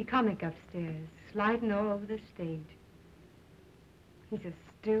goofy comic upstairs, sliding all over the stage. He's a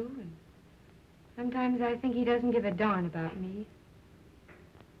stew, and sometimes I think he doesn't give a darn about me.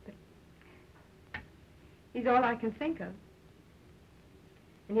 But he's all I can think of.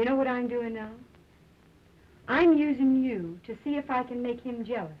 And you know what I'm doing now? I'm using you to see if I can make him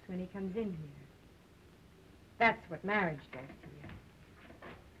jealous when he comes in here. That's what marriage does to you.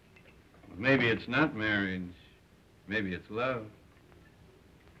 Well, maybe it's not marriage. Maybe it's love.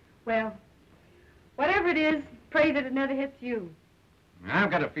 Well, whatever it is, pray that it never hits you.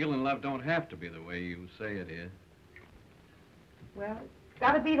 I've got a feeling love don't have to be the way you say it is. Well, it's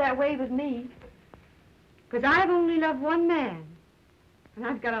got to be that way with me. Because I've only loved one man. And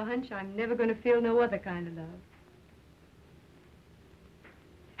I've got a hunch I'm never going to feel no other kind of love.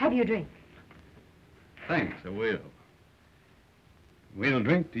 Have you a drink? Thanks, I will. We'll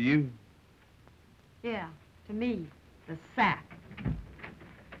drink to you. Yeah, to me, the sack.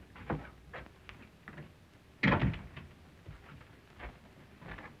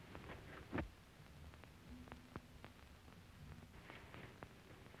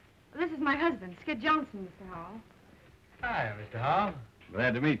 This is my husband, Skid Johnson, Mr. Howell. Hi, Mr. Hall.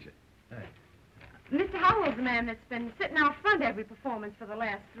 Glad to meet you. Hey. Mr. Howell's the man that's been sitting out front every performance for the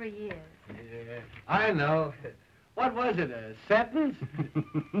last 3 years. Yeah, I know. What was it, a sentence?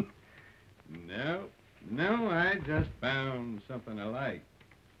 No, I just found something I liked.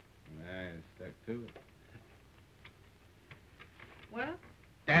 And I stuck to it. Well,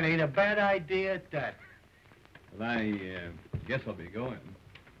 that ain't a bad idea at that. Well, I guess I'll be going.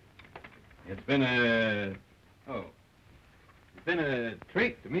 It's been a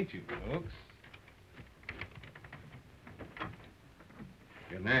treat to meet you folks.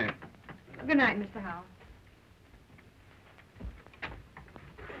 Good night. Good night, Mr. Howell.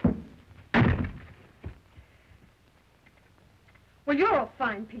 Well, you're a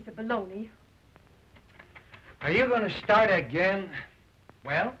fine piece of baloney. Are you going to start again?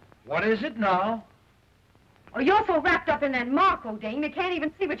 Well, what is it now? Oh, you're so wrapped up in that Marco dame, you can't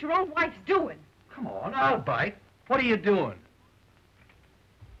even see what your own wife's doing. Come on, I'll bite. What are you doing?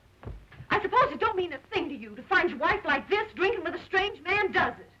 I suppose it don't mean a thing to you to find your wife like this, drinking with a strange man,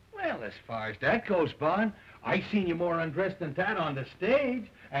 does it? Well, as far as that goes, Bon, I seen you more undressed than that on the stage.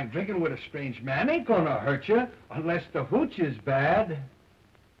 And drinking with a strange man ain't gonna hurt you, unless the hooch is bad.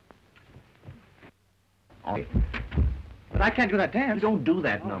 Oh, but I can't do that dance. You don't do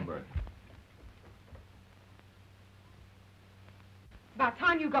that number. About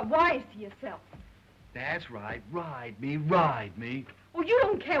time you got wise to yourself. That's right. Ride me, ride me. Oh, you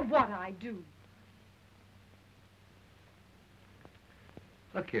don't care what I do.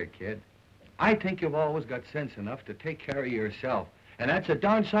 Look here, kid. I think you've always got sense enough to take care of yourself. And that's a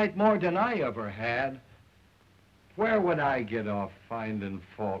darn sight more than I ever had. Where would I get off finding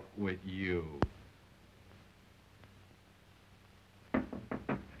fault with you?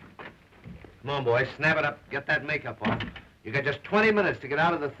 Come on, boys, snap it up. Get that makeup on. You got just 20 minutes to get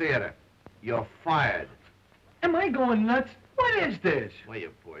out of the theater. You're fired. Am I going nuts? What is this? Well,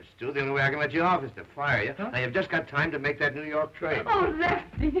 you poor Stu. The only way I can let you off is to fire you. Now, you've just got time to make that New York train. Oh,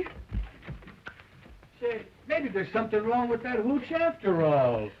 Lefty. Say, maybe there's something wrong with that hooch after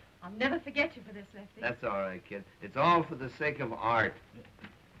all. I'll never forget you for this, Lefty. That's all right, kid. It's all for the sake of art.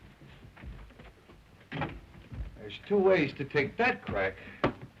 There's two ways to take that crack.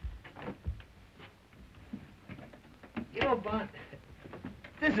 You know, Bud,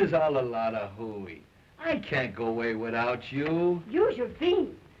 this is all a lot of hooey. I can't go away without you. Use your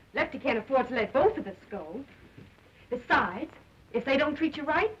bean. Lefty can't afford to let both of us go. Besides, if they don't treat you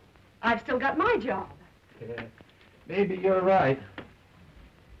right, I've still got my job. Yeah, maybe you're right.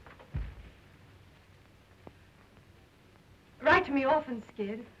 Write to me often,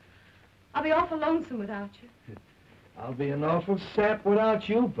 Skid. I'll be awful lonesome without you. I'll be an awful sap without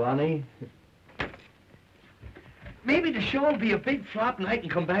you, Bonnie. Maybe the show will be a big flop and I can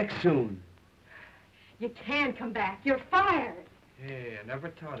come back soon. You can come back. You're fired. Yeah, I never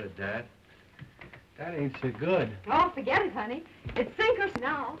thought of that. That ain't so good. Oh, forget it, honey. It's sink or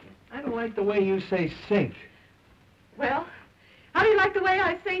now. I don't like the way you say sink. Well, how do you like the way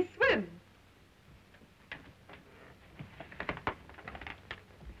I say swim?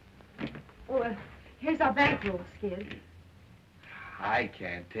 Oh, here's our bankroll, Skid. I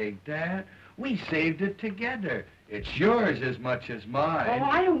can't take that. We saved it together. It's yours as much as mine. Oh,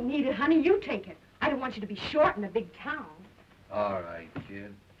 I don't need it, honey. You take it. I don't want you to be short in a big town. All right,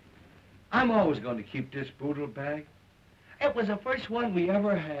 kid. I'm always going to keep this boodle bag. It was the first one we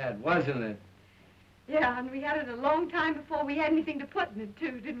ever had, wasn't it? Yeah, and we had it a long time before we had anything to put in it,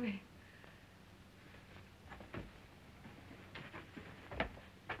 too, didn't we?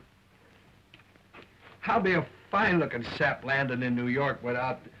 I'll be a fine-looking sap landing in New York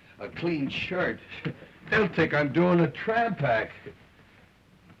without a clean shirt. They'll think I'm doing a tramp act.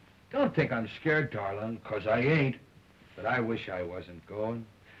 Don't think I'm scared, darling, 'cause I ain't. But I wish I wasn't going.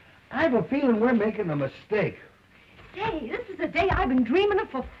 I have a feeling we're making a mistake. Say, this is a day I've been dreaming of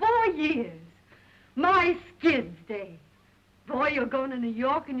for 4 years. My Skid's day. Boy, you're going to New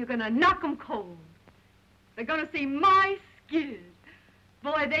York and you're going to knock 'em cold. They're going to see my Skid.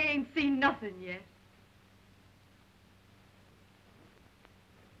 Boy, they ain't seen nothing yet.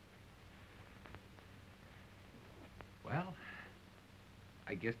 Well,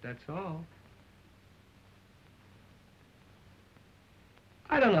 I guess that's all.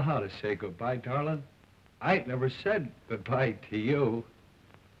 I don't know how to say goodbye, darling. I ain't never said goodbye to you.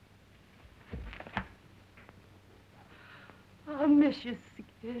 I'll miss you,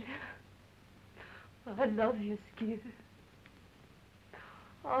 Skid. I love you, Skid.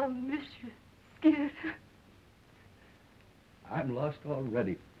 I'll miss you, Skid. I'm lost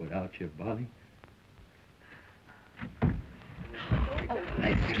already without you, Bonnie.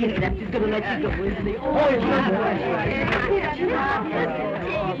 Skid, Lefty's gonna let you go, isn't he? You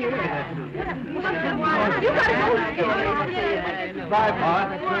gotta go, Skid. Bye, Bud.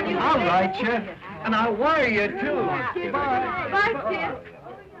 I'll write you, and I'll wire you, too. Bye. Bye, Skid.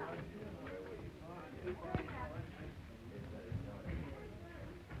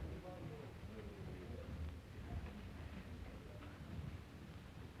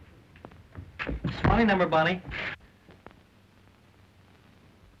 It's my number, Bonnie.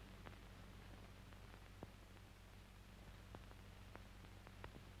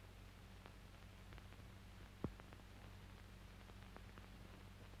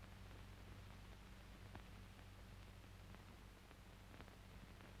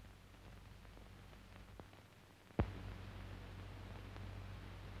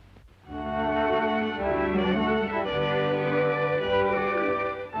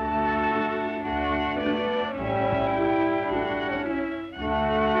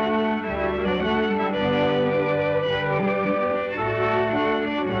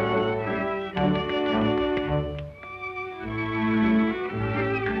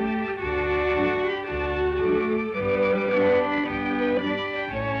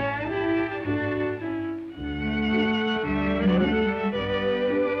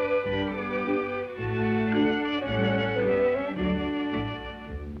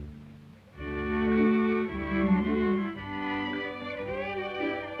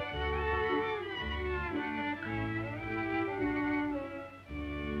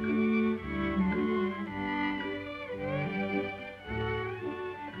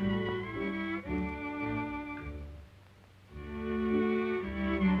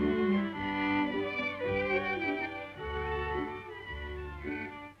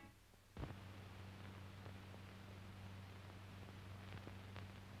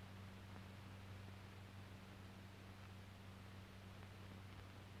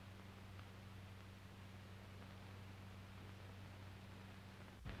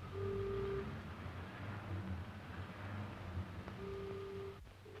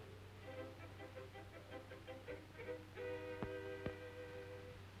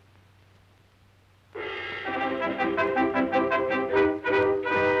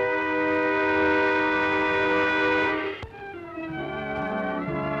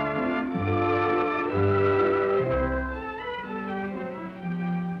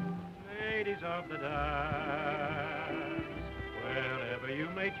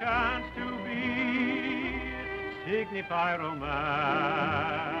 chance to be, signify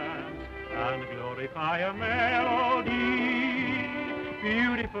romance and glorify a melody,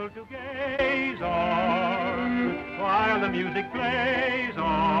 beautiful to gaze on while the music plays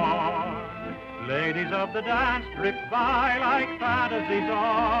on. Ladies of the dance drift by like fantasies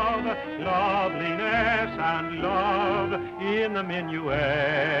of loveliness and love in the minuet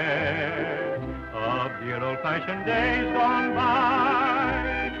of dear old-fashioned days gone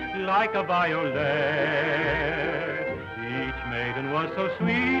by, like a violet. Each maiden was so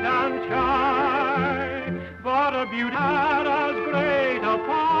sweet and shy, but her beauty had as great a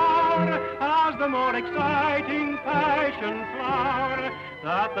power as the more exciting passion flower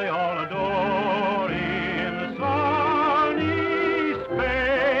that they all adore in sunny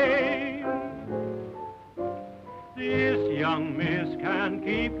Spain. This young miss can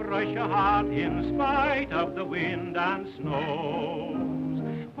keep Russia hot in spite of the wind and snows.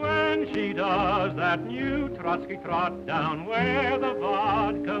 When she does that new Trotsky trot down where the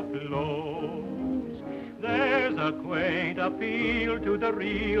vodka flows, there's a quaint appeal to the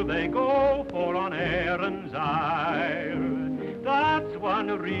real they go for on Erin's Isle. That's one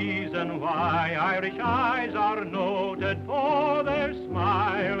reason why Irish eyes are noted for their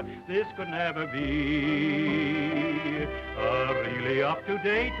smile. This could never be a really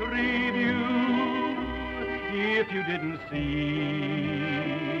up-to-date review if you didn't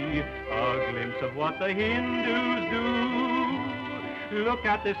see a glimpse of what the Hindus do. Look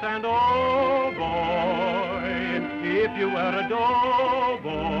at this and oh boy, if you were a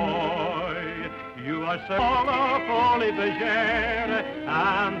doughboy, you are so fully bergère,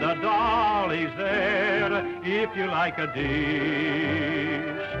 and the dolly's there if you like a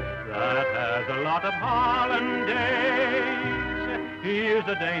dish that has a lot of hollandaise. Here's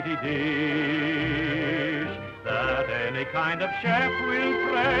a dainty dish that any kind of chef will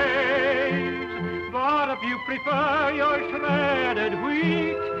praise. But if you prefer your shredded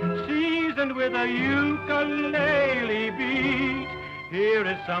wheat seasoned with a ukulele beat, here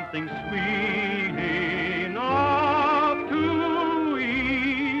is something sweet enough to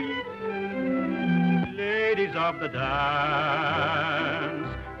eat. Ladies of the dance,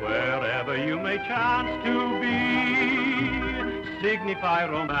 wherever you may chance to be, signify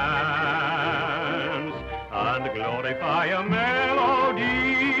romance and glorify a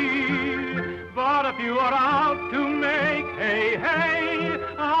melody. But if you are out to make hey, hey,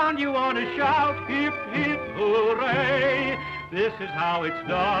 and you want to shout hip, hip, hooray, this is how it's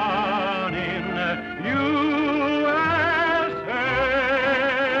done in USA.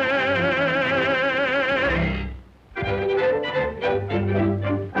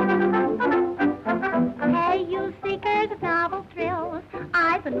 Hey, you seekers of novel thrills,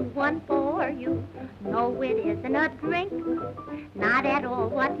 I've been one for you. No, it isn't a drink, not at all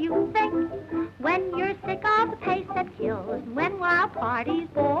what you think. When you're sick of the pace that kills, when wild parties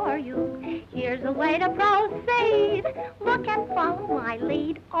bore you, here's a way to proceed. Look and follow my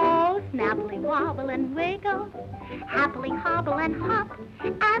lead. Oh, snappily wobble and wiggle, happily hobble and hop,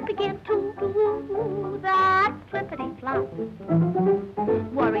 and begin to do that flippity-flop.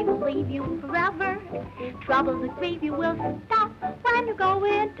 Worry will leave you forever, troubles that grieve you will stop when you go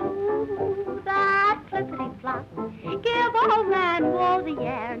into that flippity-flop. Give all man woe the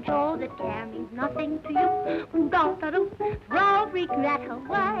air and show that care means nothing to you. Don't throw regret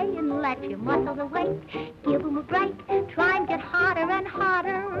away and let your muscles awake. Give them a break, try and get hotter and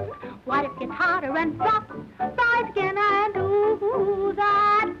hotter. What if gets hotter and flop? Rise again and do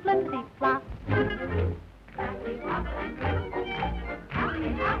that flippity-flop. And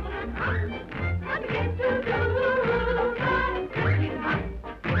begin to do that flippity-flop.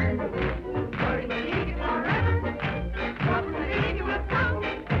 Worry will leave you forever, trouble will leave you with come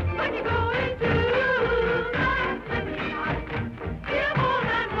when you go into that flippity-flop. Give all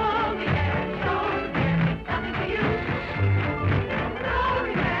that woe the air and show there means nothing to you. No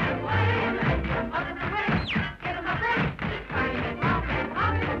regret away and let your mother away. Give them a break, try to get rock and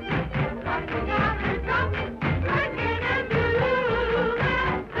hop. What you got is drop, try again and do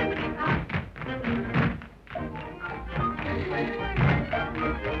that flippity-flop.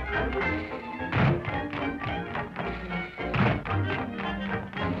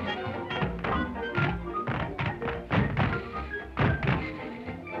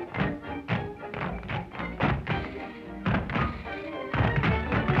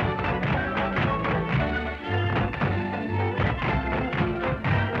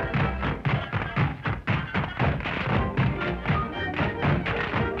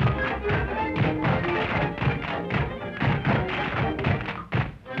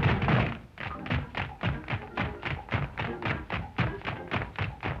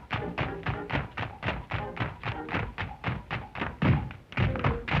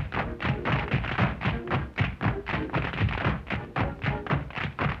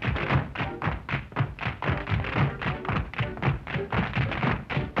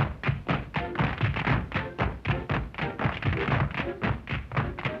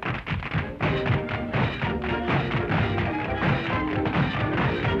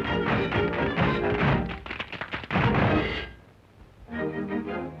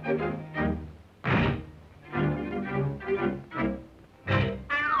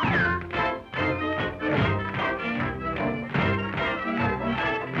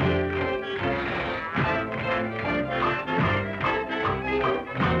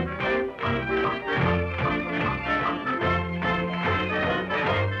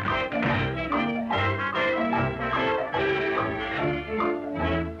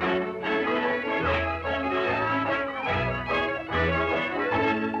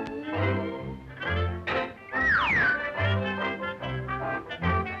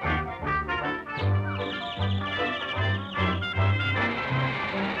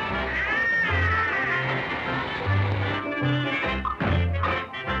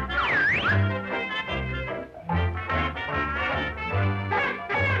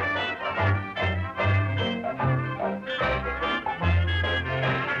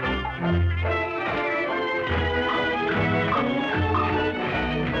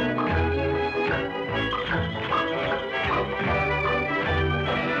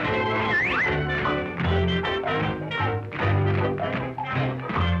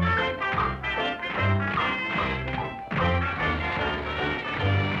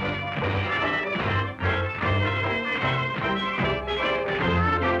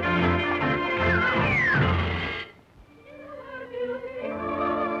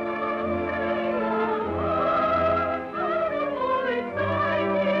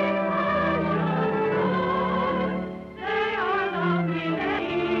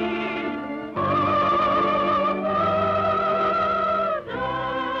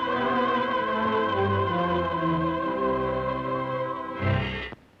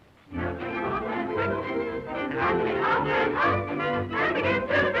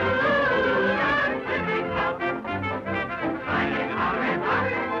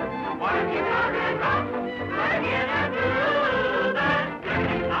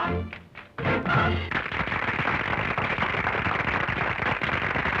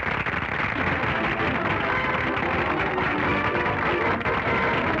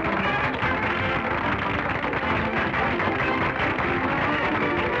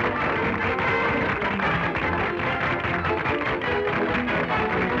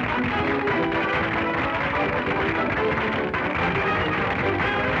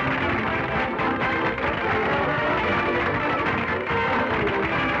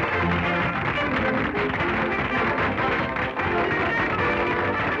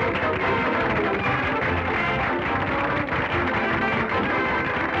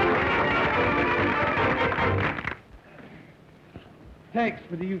 Thanks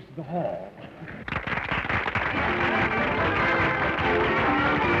for the use of the hall.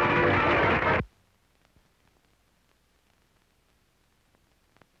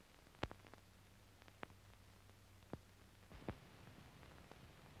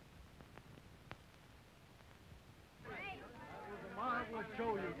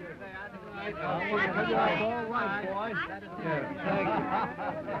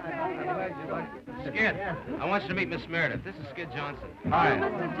 Skid, I want you to meet Miss Meredith. This is Skid Johnson. Oh,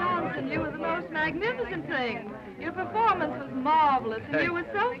 Mr. Johnson, you were the most magnificent thing. Your performance was marvelous, and you were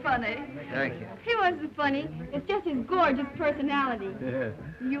so funny. Thank you. He wasn't funny. It's just his gorgeous personality. Yeah.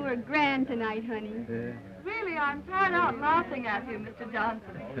 You were grand tonight, honey. Yeah. Really, I'm tired out laughing at you, Mr.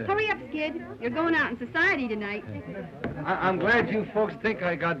 Johnson. Hurry up, Skid. You're going out in society tonight. I'm glad you folks think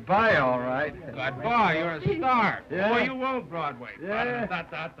I got by all right. Got by, you're a star. Yeah. Boy, you won't Broadway. Yeah. You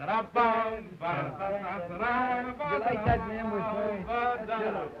like that man was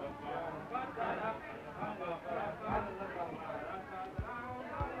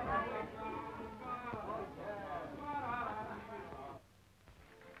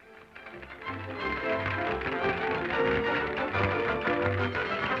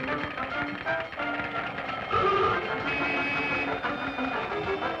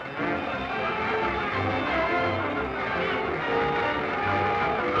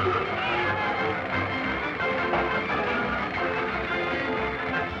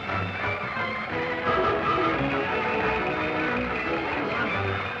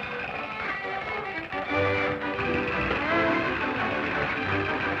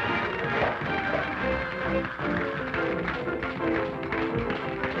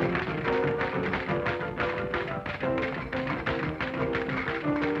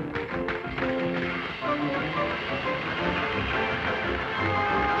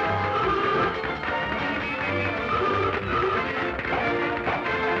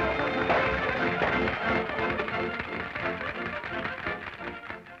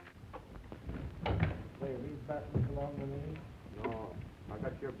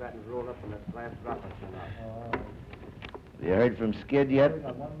You heard from Skid yet?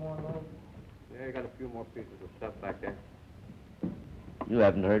 Yeah, you got a few more pieces of stuff back there. You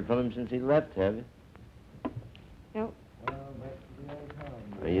haven't heard from him since he left, have you? No.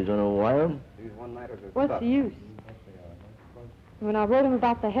 Are you going to wire him? These one-nighters are What's the use? When I wrote him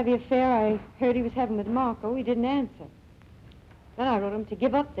about the heavy affair I heard he was having with Marco, he didn't answer. Then I wrote him to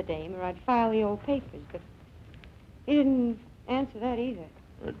give up the dame or I'd file the old papers, but he didn't answer that either.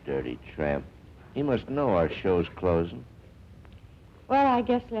 A dirty tramp. He must know our show's closing. Well, I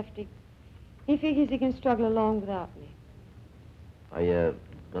guess, Lefty, he figures he can struggle along without me. Are you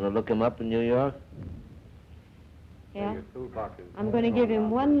going to look him up in New York? Yeah? Your toolbox is I'm going to give him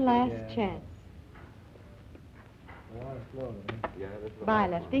one last chance. Yeah, this is Bye,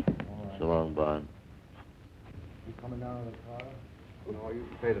 Lefty. So long, Bond. You coming down in the car? No, you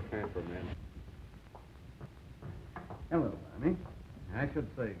can pay the transfer, man. Hello, Bonnie. I should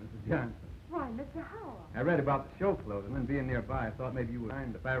say, Mrs. Johnson. Why, Mr. Howell. I read about the show closing, and being nearby, I thought maybe you would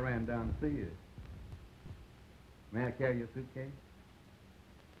mind if I ran down to see you. May I carry your suitcase?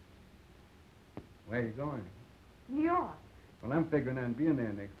 Where are you going? New York. Well, I'm figuring on being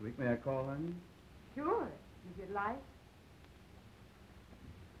there next week. May I call on you? Sure, if you'd like.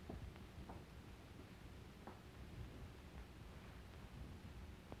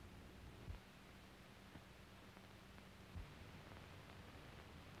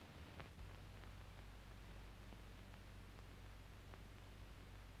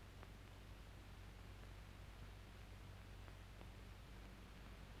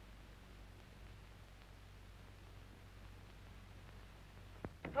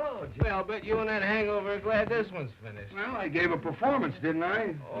 Oh, gee, I'll bet you and that hangover are glad this one's finished. Well, I gave a performance, didn't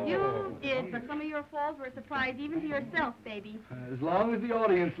I? You did, but some of your falls were a surprise even to yourself, baby. As long as the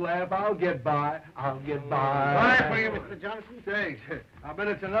audience laugh, I'll get by. I'll get by. Bye for you, Mr. Johnson. Thanks. I bet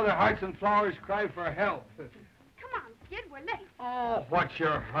it's another Hearts and Flowers cry for help. Come on, Skid, we're late. Oh, what's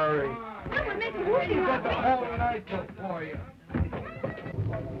your hurry? Look, we're making You got the whole night for you.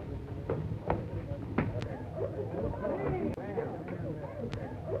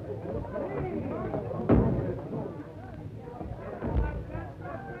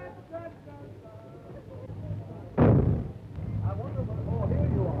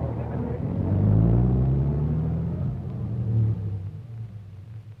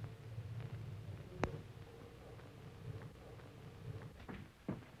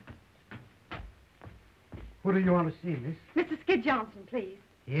 Who do you want to see, miss? Mr. Skid Johnson, please.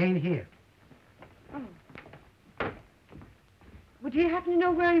 He ain't here. Oh. Would you happen to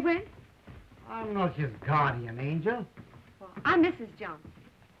know where he went? I'm not his guardian angel. Well, I'm Mrs. Johnson.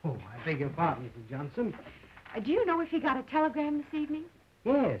 Oh, I beg your pardon, Mrs. Johnson. Do you know if he got a telegram this evening?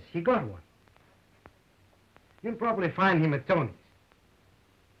 Yes, he got one. You'll probably find him at Tony's.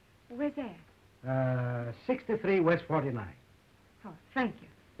 Where's that? 63 West 49. Oh, thank you.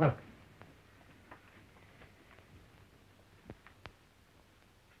 Welcome.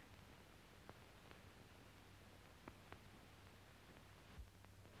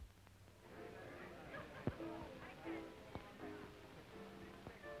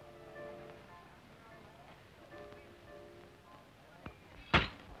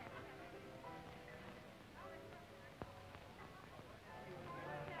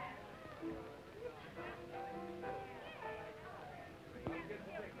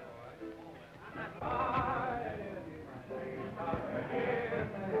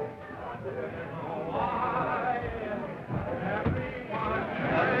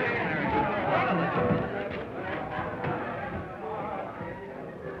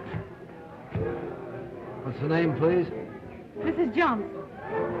 What's the name, please? Mrs. Johnson.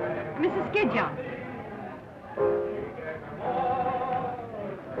 Mrs. Skid Johnson.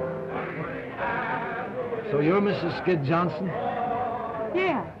 So you're Mrs. Skid Johnson?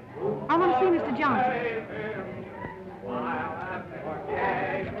 Yeah. I want to see Mr. Johnson.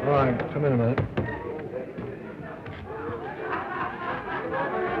 All right, come in a minute.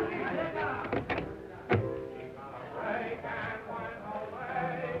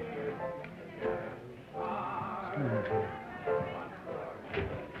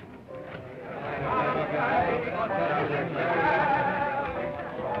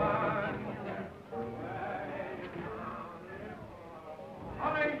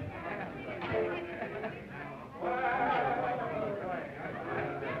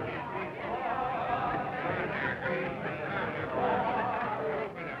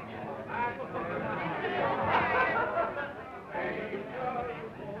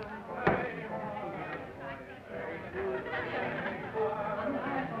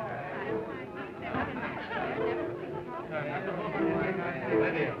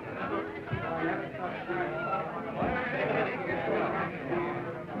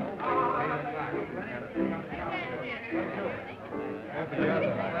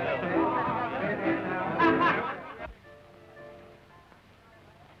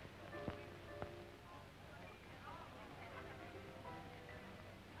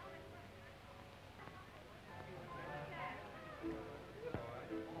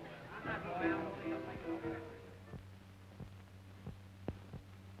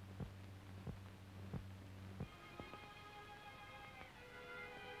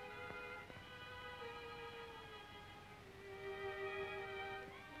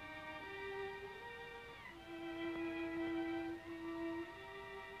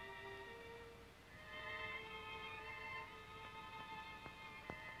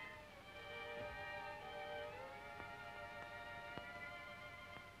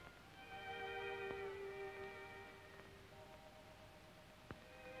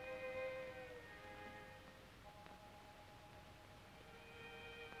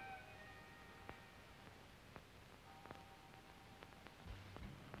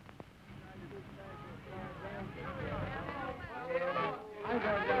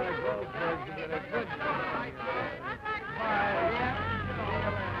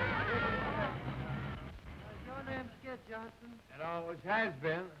 Johnson? It always has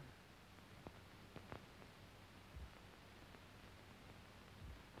been.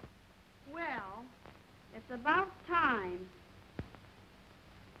 Well, it's about time.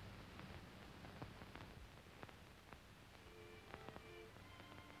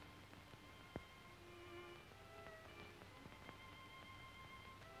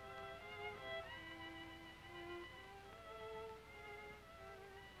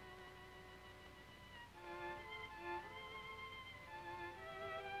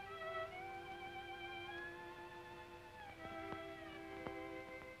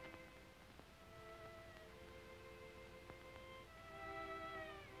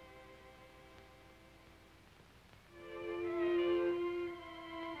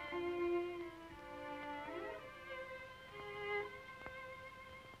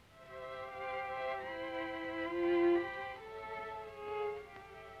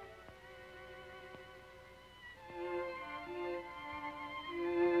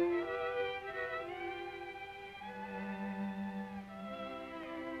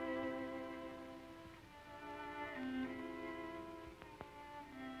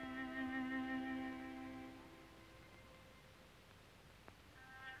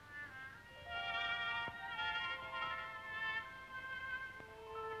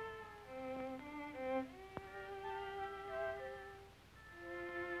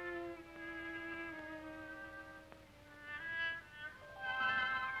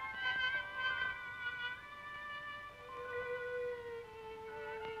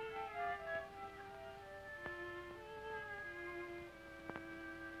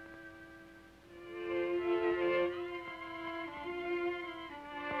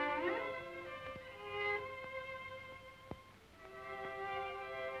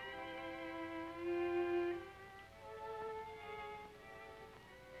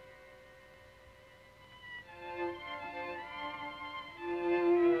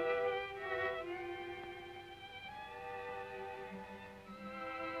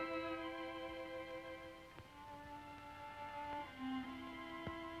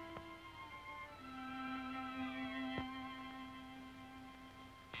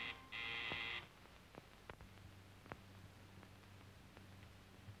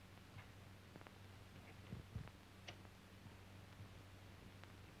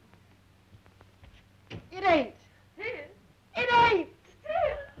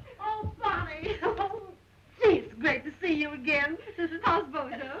 How's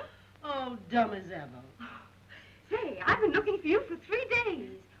Bozo? Oh, dumb as ever. Say, I've been looking for you for 3 days.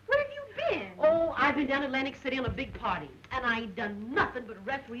 Where have you been? Oh, I've been down Atlantic City on a big party, and I ain't done nothing but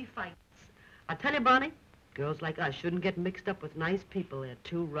referee fights. I tell you, Bonnie, girls like us shouldn't get mixed up with nice people. They're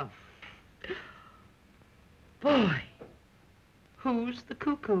too rough. Boy, who's the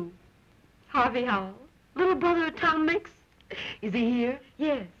cuckoo? Harvey Howell. Little brother of Tom Mix? Is he here?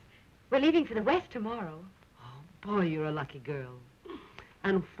 Yes. We're leaving for the West tomorrow. Boy, you're a lucky girl.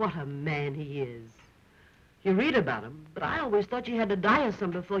 And what a man he is. You read about him, but I always thought you had to die of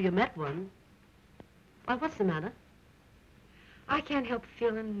some before you met one. Why, what's the matter? I can't help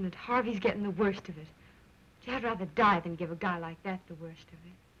feeling that Harvey's getting the worst of it. I'd rather die than give a guy like that the worst of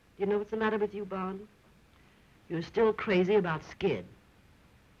it. Do you know what's the matter with you, Bond? You're still crazy about Skid.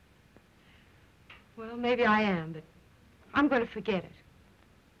 Well, maybe I am, but I'm going to forget it.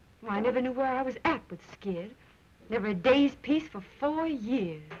 Well, I never knew where I was at with Skid. Never a day's peace for 4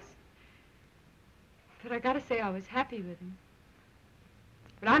 years. But I gotta say I was happy with him.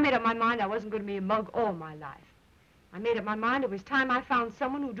 But I made up my mind I wasn't going to be a mug all my life. I made up my mind it was time I found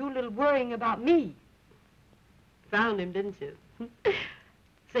someone who'd do a little worrying about me. Found him, didn't you?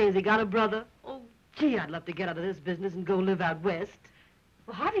 Say, has he got a brother? Oh, gee, I'd love to get out of this business and go live out west.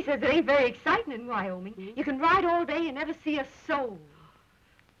 Well, Harvey says it ain't very exciting in Wyoming. You can ride all day and never see a soul.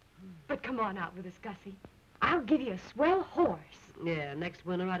 But come on out with us, Gussie. I'll give you a swell horse. Yeah, next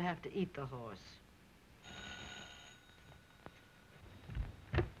winter I'd have to eat the horse.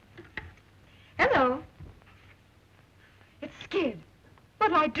 Hello. It's Skid.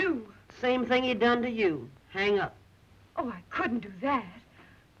 What'll I do? Same thing he done to you. Hang up. Oh, I couldn't do that.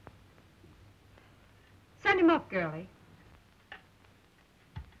 Send him up, girlie.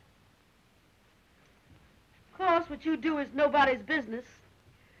 Of course, what you do is nobody's business.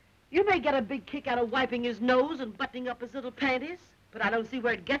 You may get a big kick out of wiping his nose and buttoning up his little panties, but I don't see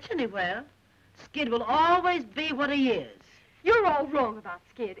where it gets you anywhere. Skid will always be what he is. You're all wrong about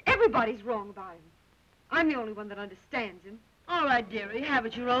Skid. Everybody's wrong about him. I'm the only one that understands him. All right, dearie, have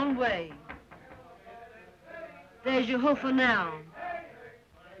it your own way. There's your hoofer now.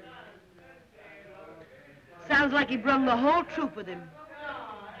 Sounds like he brung the whole troop with him.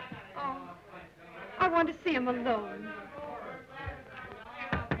 Oh, I want to see him alone.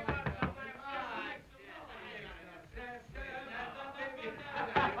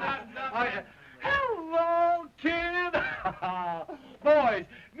 Hello, kid. Boys,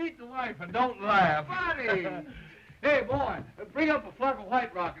 meet the wife and don't laugh. Buddy. Hey, boy, bring up a flask of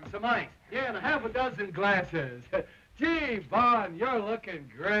White Rock and some ice. Yeah, and a half a dozen glasses. Gee, Bon, you're looking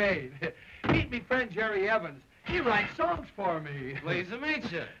great. Meet me friend Jerry Evans. He writes songs for me. Pleased to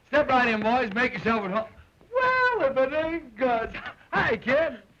meet you. Step right in, boys. Make yourself at home. Well, if it ain't good. Hi,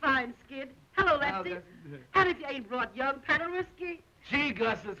 kid. Fine, Skid. Hello, Lefty. And if you ain't brought young Penny whiskey? Gee,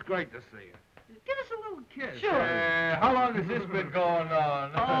 Gus, it's great to see you. Give us a little kiss. Sure. How long has this been going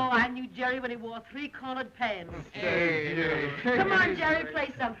on? Oh, I knew Jerry when he wore three-cornered pants. Hey. Come on, Jerry,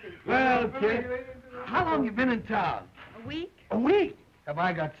 play something. Well, kid, how long you been in town? A week? A week? Have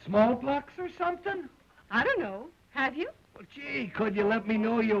I got smallpox or something? I don't know. Have you? Well, gee, could you let me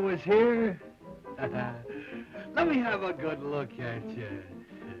know you was here? Let me have a good look at you.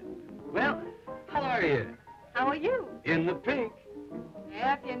 Well, how are you? How are you? In the pink.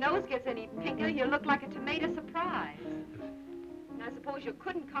 Yeah, if your nose gets any pinker, you look like a tomato surprise. And I suppose you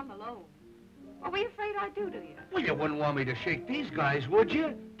couldn't come alone. What were you afraid I'd do to you? Well, you wouldn't want me to shake these guys, would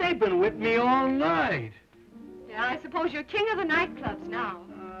you? They've been with me all night. Yeah, I suppose you're king of the nightclubs now.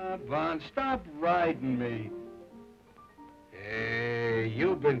 Von, stop riding me. Hey,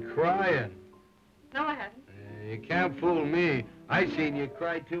 you've been crying. No, I haven't. You can't fool me. I seen you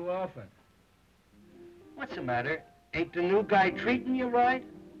cry too often. What's the matter? Ain't the new guy treating you right?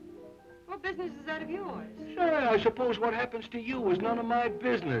 What business is that of yours? Sure, I suppose what happens to you is none of my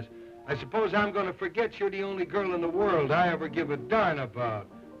business. I suppose I'm going to forget you're the only girl in the world I ever give a darn about.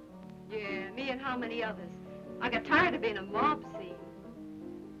 Yeah, me and how many others? I got tired of being a mob scene.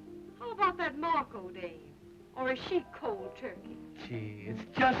 How about that Marco dame? Or is she cold turkey? Gee, it's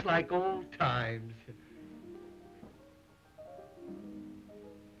just like old times.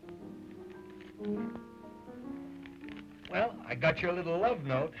 Well, I got your little love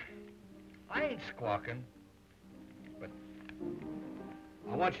note. I ain't squawking. But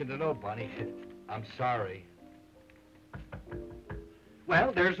I want you to know, Bunny, I'm sorry.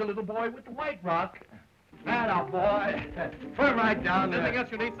 Well, there's the little boy with the white rock. That boy. Put it right down there. Anything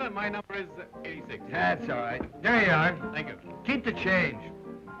else you need, sir? My number is 86. That's all right. There you are. Thank you. Keep the change.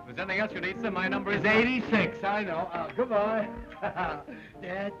 If there's anything else you need, sir, my number is... It's 86, I know. Goodbye.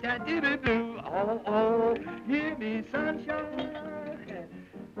 Da-da-do-do-do. Oh, oh, give me sunshine.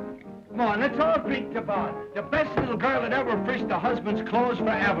 Come on, let's all drink to Bond. The best little girl that ever frisked a husband's clothes for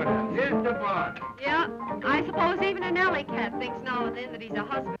evidence. Here's to Bond. Yeah, I suppose even an alley cat thinks now and then that he's a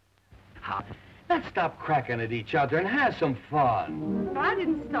husband. Let's stop cracking at each other and have some fun. I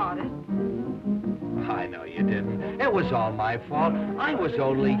didn't start it. I know you didn't. It was all my fault. I was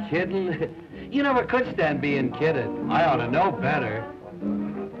only kidding. You never could stand being kidded. I ought to know better.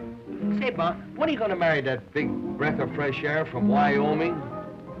 Say, Bond, when are you going to marry that big breath of fresh air from Wyoming?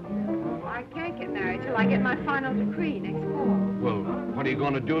 I can't get married till I get my final decree next fall. Well, what are you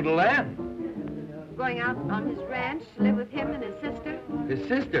going to do till then? Going out on his ranch to live with him and his sister. His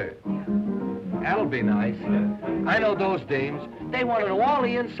sister? That'll be nice. I know those dames. They want to know all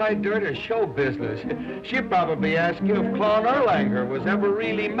the inside dirt of show business. She'd probably ask you if Claude Erlanger was ever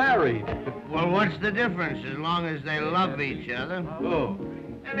really married. Well, what's the difference as long as they love each other? Oh.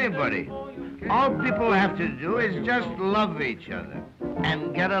 Anybody. All people have to do is just love each other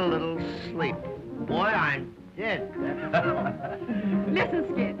and get a little sleep. Boy, I'm dead. Listen,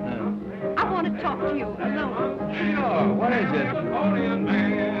 Skid. I want to talk to you alone. Sure, what is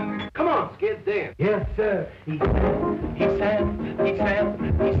it? Come on, Skid, dance. Yes, sir. He sang the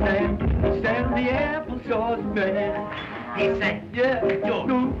applesauce man. He sang, yeah,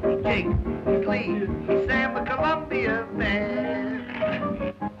 George, Jake, Cleve. He sang the Columbia man.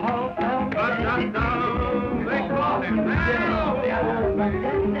 They call him now.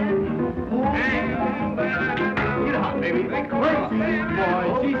 Get out, baby. Boy,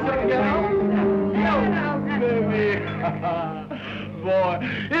 she's so young. Baby. Boy,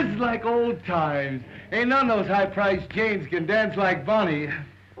 it's like old times. Ain't none of those high-priced Janes can dance like Bonnie.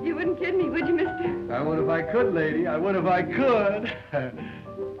 You wouldn't kid me, would you, mister? I would if I could, lady. I would if I could.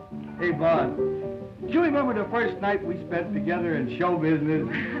 Hey, Bon, do you remember the first night we spent together in show business?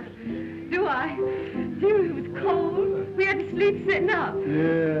 Do I? Dear, it was cold. We had to sleep sitting up.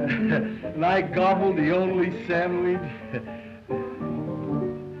 Yeah, and I gobbled the only sandwich.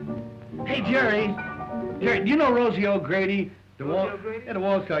 Hey, Jerry. Jerry, do you know Rosie O'Grady? The wall, yeah, the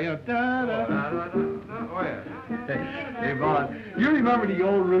wall star, you know. Da, da, da. Oh, yeah. Hey, Bon, you remember the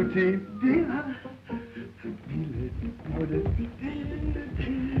old routine?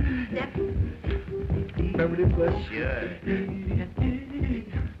 Remember this one? Sure.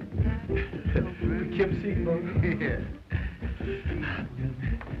 Kim Seabold. Yeah.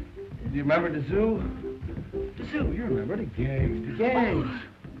 Do you remember the zoo? The zoo, you remember the gangs. The gangs.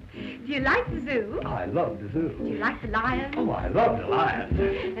 Do you like the zoo? Oh, I love the zoo. Do you like the lions? Oh, I love the lions.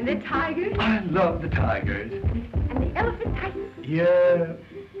 And the tigers? I love the tigers. And the elephantitis? Yeah.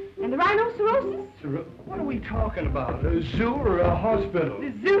 And the rhinoceroses? What are we talking about? A zoo or a hospital?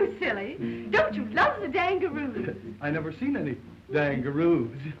 The zoo, silly. Don't you love the dangaroos? I never seen any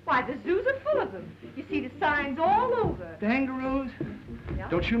dangaroos. Why, the zoos are full of them. You see the signs all over. Dangaroos? Yeah.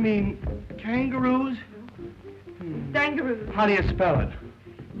 Don't you mean kangaroos? Dangaroos. How do you spell it?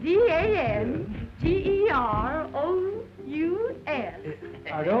 D-A-N-G-E-R-O-U-S.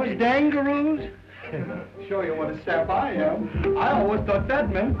 Are those dangaroos? Show you what a sap I am. I always thought that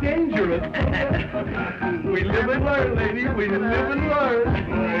meant dangerous. We live and learn, lady. We live and learn.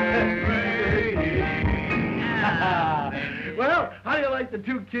 Well, how do you like the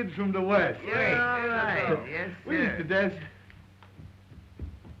two kids from the West? Great. All right. Yes, sir. We used to dance.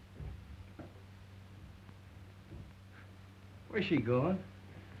 Where's she going?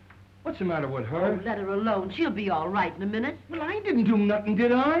 What's the matter with her? Oh, let her alone. She'll be all right in a minute. Well, I didn't do nothing,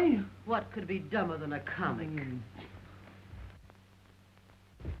 did I? What could be dumber than a comic?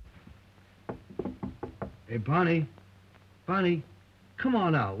 Hey, Bonnie. Bonnie, come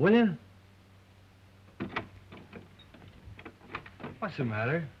on out, will you? What's the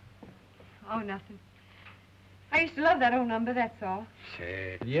matter? Oh, nothing. I used to love that old number, that's all.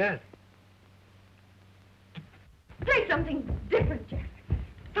 Say it yet. Play something different, Jack.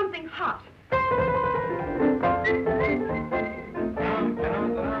 Something hot. Come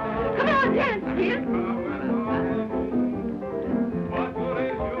on, dance, kid.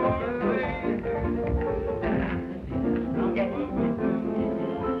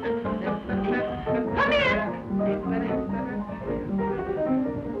 Come in.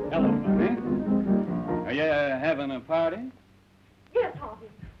 Hello, Bonnie. Are you having a party? Yes, Harvey.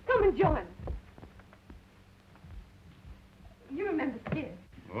 Come and join us. You remember Skid?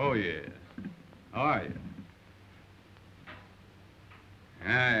 Oh, yes. How are you?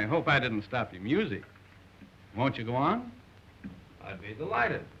 I hope I didn't stop your music. Won't you go on? I'd be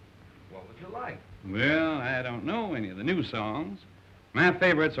delighted. What would you like? Well, I don't know any of the new songs. My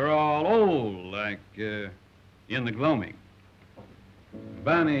favorites are all old, like In the Gloaming.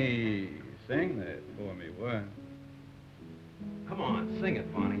 Bonnie, sing that for me, what? Come on, sing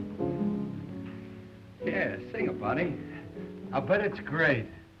it, Bonnie. Sing it, Bonnie. I'll bet it's great.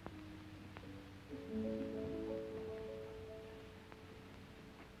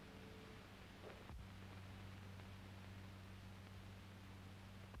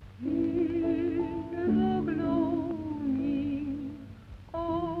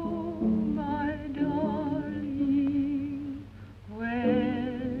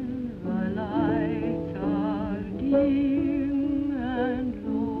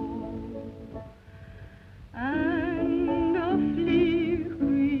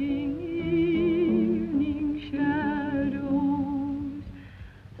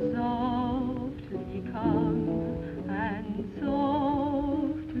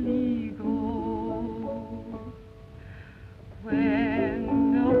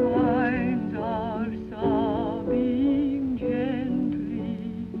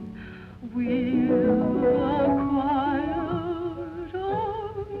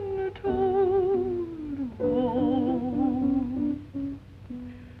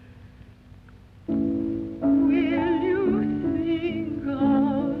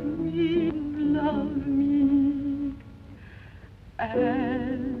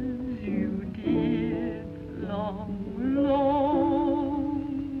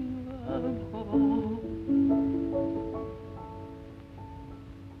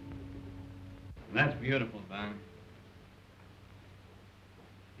 That's beautiful, Bon.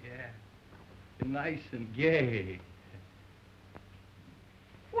 Yeah, nice and gay.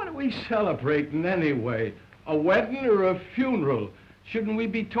 What are we celebrating anyway? A wedding or a funeral? Shouldn't we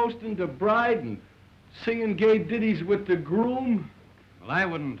be toasting the bride and singing gay ditties with the groom? Well, I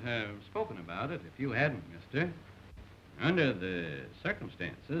wouldn't have spoken about it if you hadn't, mister. Under the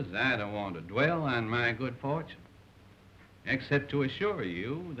circumstances, I don't want to dwell on my good fortune, except to assure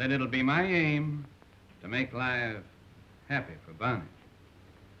you that it'll be my aim to make life happy for Bonnie.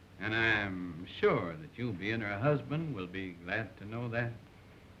 And I'm sure that you, being her husband, will be glad to know that.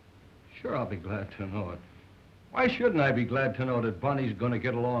 Sure, I'll be glad to know it. Why shouldn't I be glad to know that Bonnie's gonna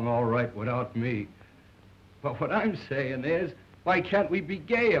get along all right without me? But what I'm saying is, why can't we be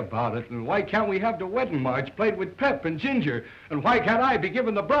gay about it? And why can't we have the wedding march played with pep and ginger? And why can't I be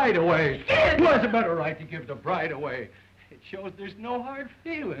giving the bride away? Who has a better right to give the bride away? It shows there's no hard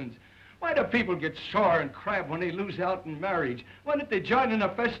feelings. Why do people get sore and crab when they lose out in marriage? Why don't they join in the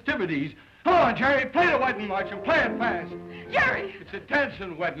festivities? Come on, Jerry, play the wedding march and play it fast. Jerry! It's a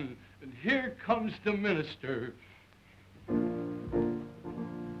dancing wedding, and here comes the minister. And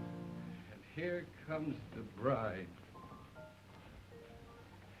here comes the bride.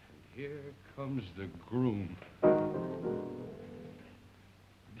 And here comes the groom.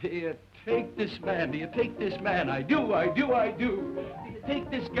 Do you take this man? Do you take this man? I do, I do, I do. Do you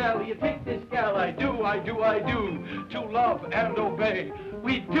take this gal? Do you take this gal? I do, I do, I do. To love and obey.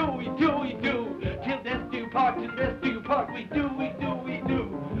 We do, we do, we do. Till death do you part, till death do you part. We do, we do, we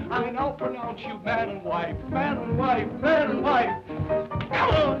do. I mean, I'll pronounce you man and wife, man and wife, man and wife. Come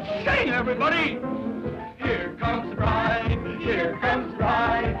on, sing, everybody. Here comes the bride, here comes the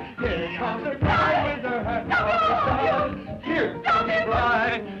bride, here comes the bride with her hat off the side. Here comes the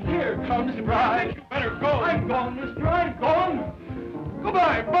bride, here comes the bride. You better go. I'm gone, mister, I'm gone.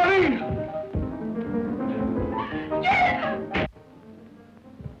 Goodbye, buddy. Yeah!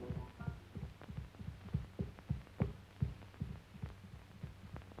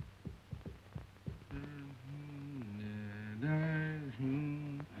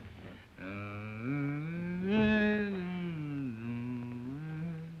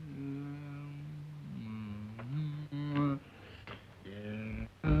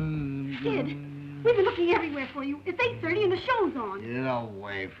 We've been looking everywhere for you. It's 8:30 and the show's on. Get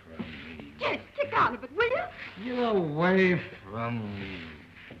away from me. Get kick out of it, will you? Get away from me.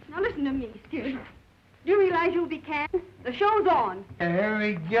 Now listen to me, Skid. Do you realize you'll be canned? The show's on.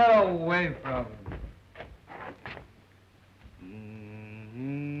 Harry, get away from me.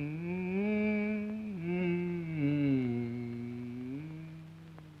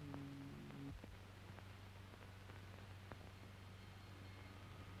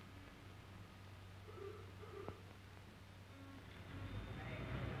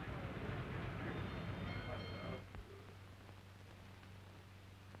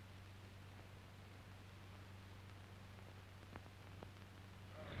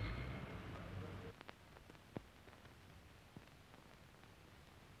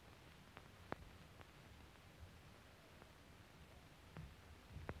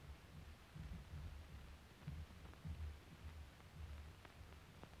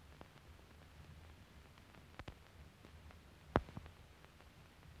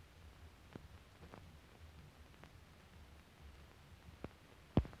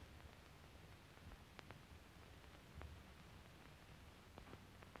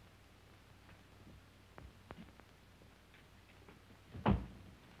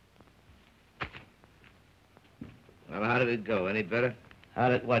 Well, how did it go? Any better? How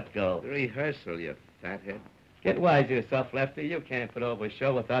did what go? The rehearsal, you fathead. Get wise to yourself, Lefty. You can't put over a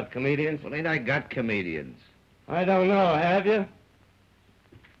show without comedians. Well, ain't I got comedians? I don't know, have you?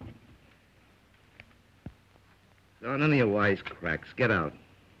 So none of your wisecracks. Get out.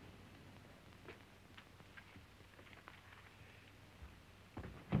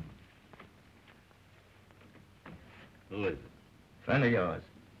 Who is it? Friend of yours.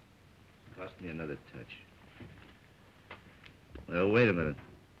 Cost me another touch. Well, wait a minute.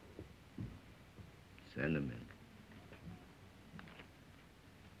 Send him in.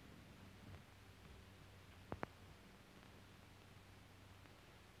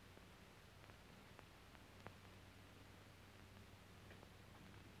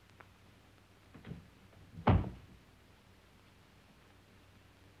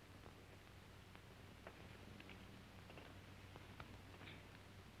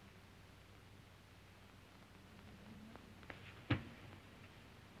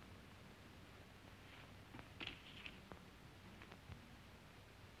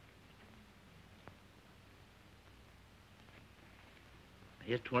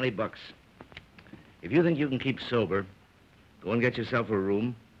 Here's $20. If you think you can keep sober, go and get yourself a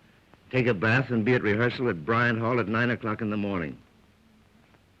room, take a bath, and be at rehearsal at Bryant Hall at 9 o'clock in the morning.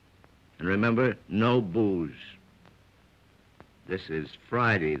 And remember, no booze. This is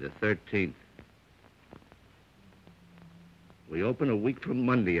Friday, the 13th. We open a week from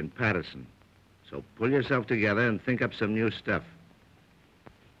Monday in Patterson. So pull yourself together and think up some new stuff.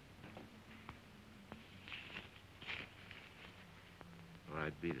 All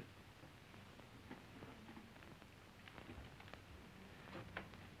right, beat it.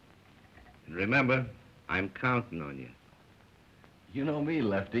 And remember, I'm counting on you. You know me,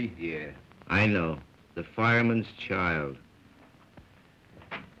 Lefty. Yeah, I know. The fireman's child.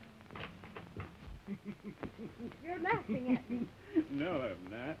 You're laughing at me. No, I'm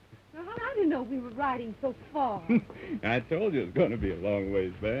not. Now, I didn't know we were riding so far. I told you it was going to be a long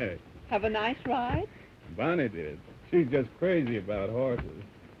ways back. Have a nice ride? Bonnie did. She's just crazy about horses.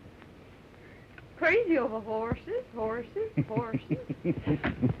 Crazy over horses.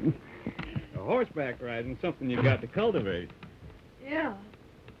 A horseback riding's something you got to cultivate. Yeah.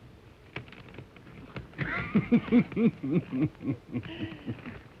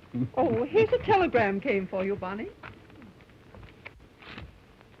 Oh, here's a telegram came for you, Bonnie.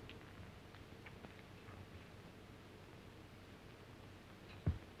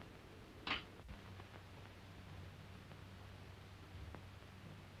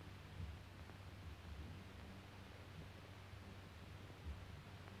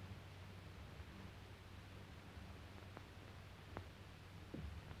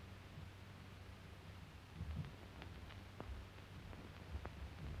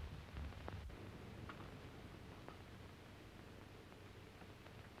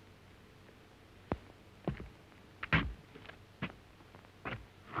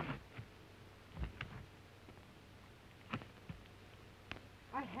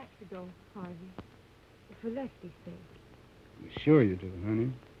 I have to go, Harvey. For Lefty's sake. I'm sure you do,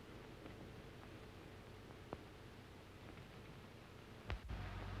 honey.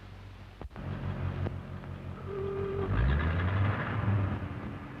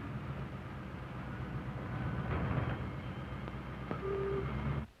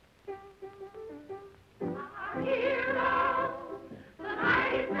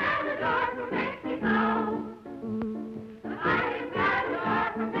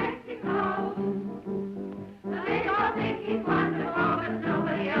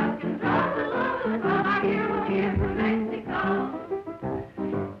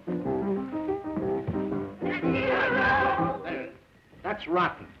 That's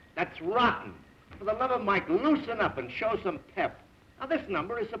rotten. That's rotten. For the love of Mike, loosen up and show some pep. Now, this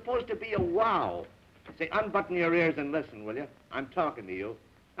number is supposed to be a wow. Say, unbutton your ears and listen, will you? I'm talking to you.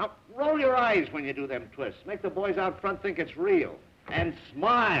 Now, roll your eyes when you do them twists. Make the boys out front think it's real. And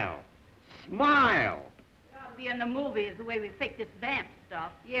smile. Smile. I'll be in the movies the way we fake this vamp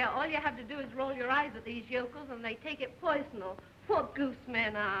stuff. Yeah, all you have to do is roll your eyes at these yokels and they take it personal. Poor goose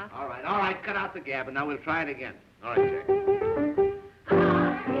men are. All right, cut out the gab, and now we'll try it again. All right, Jack.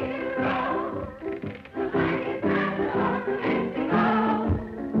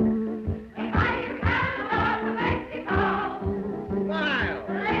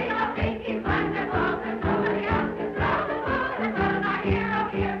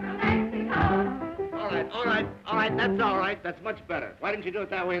 All right, that's all right. That's much better. Why didn't you do it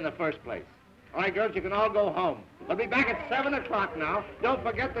that way in the first place? All right, girls, you can all go home. We'll be back at 7 o'clock now. Don't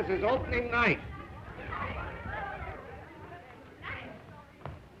forget this is opening night.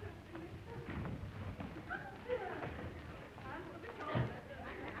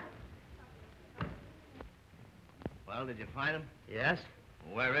 Well, did you find him? Yes?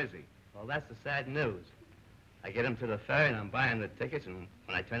 Where is he? Well, that's the sad news. I get him to the ferry, and I'm buying the tickets, and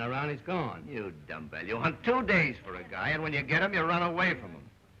when I turn around, he's gone. You dumbbell. You hunt 2 days for a guy, and when you get him, you run away from him.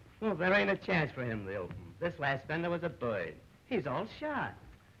 Well, there ain't a chance for him to open. This last fender was a bird. He's all shot.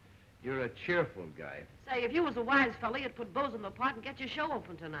 You're a cheerful guy. Say, if you was a wise fella, you'd put Bozo in the pot and get your show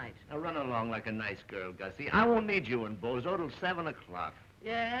open tonight. Now run along like a nice girl, Gussie. I won't need you and Bozo till 7 o'clock.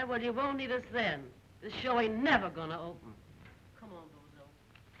 Yeah, well, you won't need us then. This show ain't never gonna open. Come on,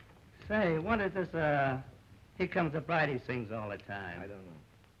 Bozo. Say, what is this, Here Comes the Bride he sings all the time? I don't know.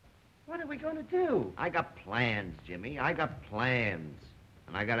 What are we going to do? I got plans, Jimmy. I got plans.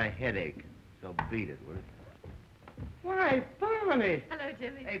 And I got a headache. So beat it, will you? Why, Barney! Hello,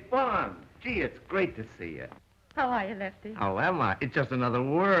 Jimmy. Hey, Bon. Gee, it's great to see you. How are you, Lefty? Oh, am I? It's just another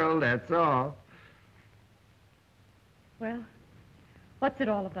world, that's all. Well, what's it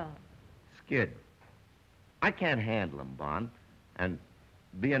all about? Skid. I can't handle him, Bon. And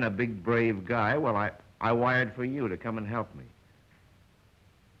being a big, brave guy, well, I wired for you to come and help me.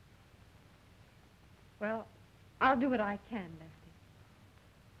 Well, I'll do what I can, Lefty.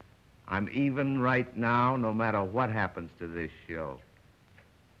 I'm even right now, no matter what happens to this show.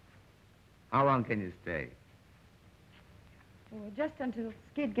 How long can you stay? Well, just until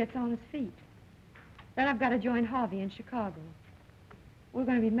Skid gets on his feet. Then I've got to join Harvey in Chicago. We're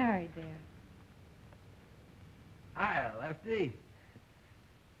going to be married there. Hi, Lefty.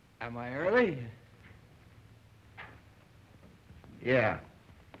 Am I early? Yeah.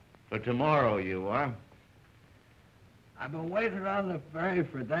 For tomorrow, you are. I've been waiting on the ferry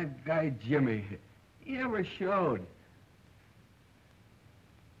for that guy, Jimmy. He never showed.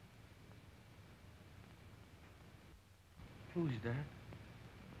 Who's that?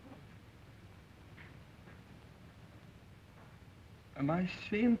 Am I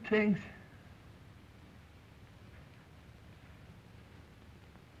seeing things?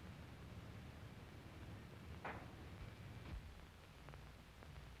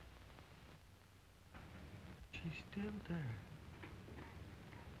 She's still there.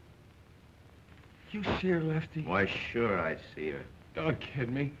 You see her, Lefty? Why, sure I see her. Don't kid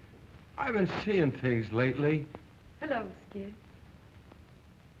me. I've been seeing things lately. Hello, Skid.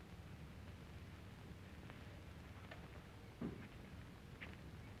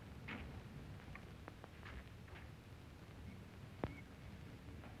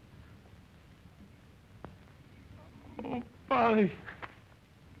 Oh, Polly.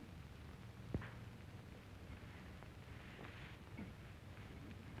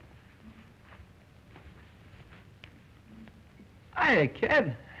 Hey,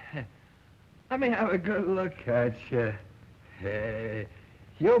 kid. Let me have a good look at you. Hey,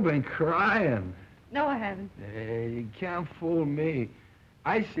 you've been crying. No, I haven't. Hey, you can't fool me.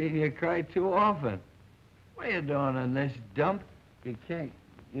 I seen you cry too often. What are you doing in this dump? You can't,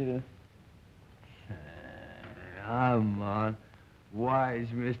 Come on. Wise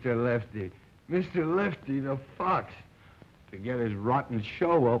Mr. Lefty. Mr. Lefty the Fox. To get his rotten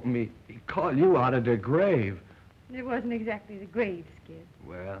show open, he'd call you out of the grave. It wasn't exactly the grave, Skid.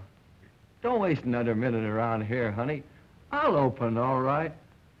 Well, don't waste another minute around here, honey. I'll open, all right.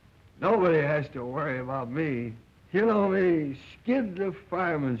 Nobody has to worry about me. You know me, Skid the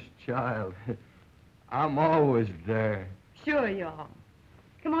fireman's child. I'm always there. Sure you are.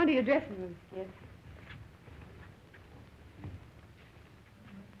 Come on to your dressing room, Skid.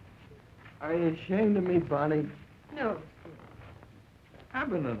 Are you ashamed of me, Bonnie? No, I've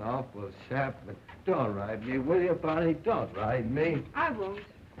been an awful sap, but don't ride me, will you, Bonnie? Don't ride me. I won't.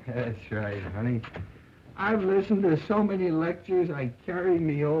 That's right, honey. I've listened to so many lectures, I carry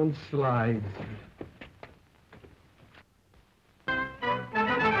me own slides.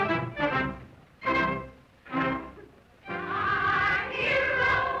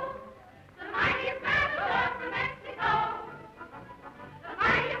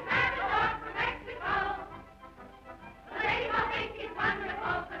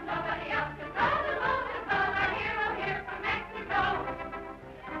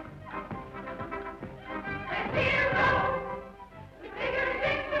 Hero, we figure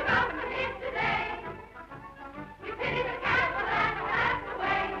things about from him today.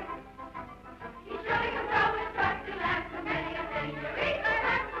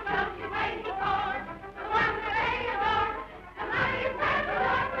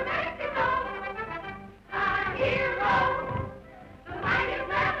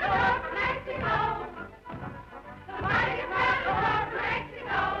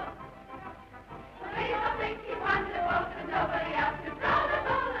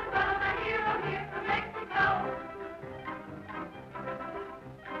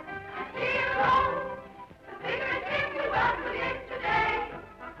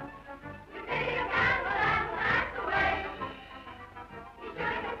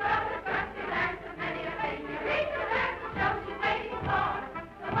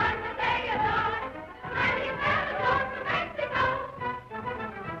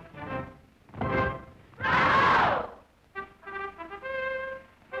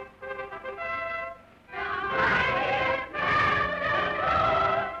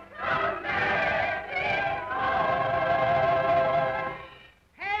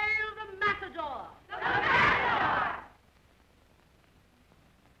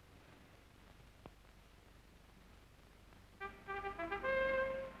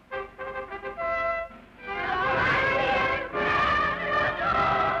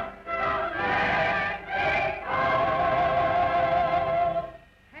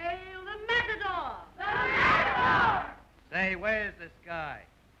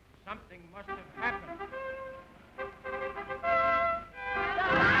 Something must have happened.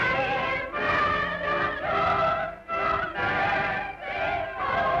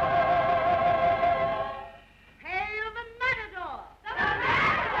 Hail the Matador! The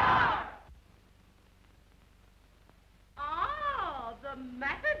Matador! Oh, the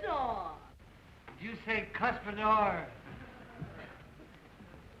Matador! Did you say Cuspador?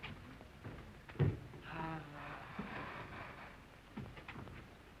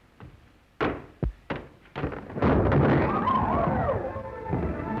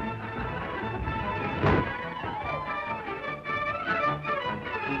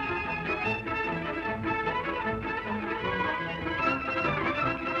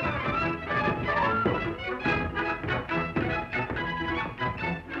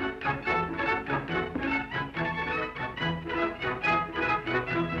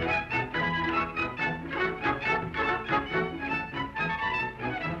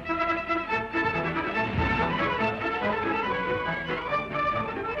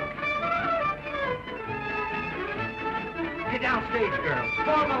 Get downstage, girls.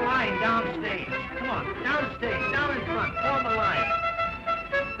 Form a line downstage. Come on, downstage, down in front. Form a line.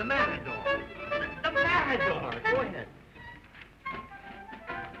 The Matador. The Matador. Go ahead.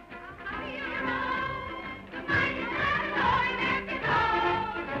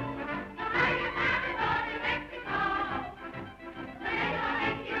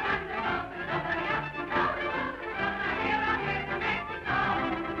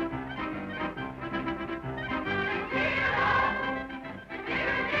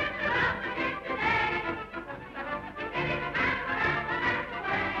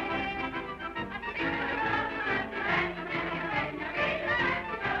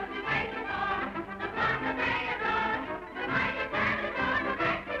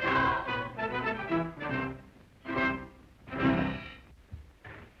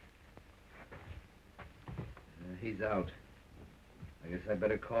 He's out. I guess I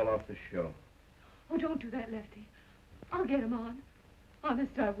better call off the show. Oh, don't do that, Lefty. I'll get him on.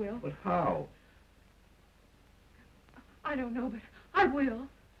 Honest, I will. But how? I don't know, but I will.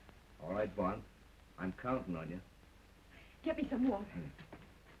 All right, Vaughn. I'm counting on you. Get me some water.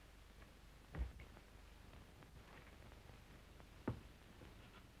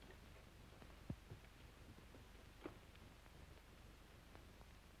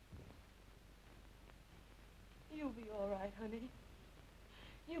 You'll be all right, honey.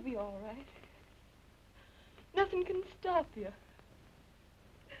 You'll be all right. Nothing can stop you.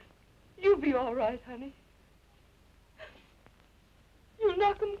 You'll be all right, honey. You'll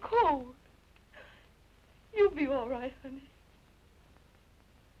knock 'em cold. You'll be all right, honey.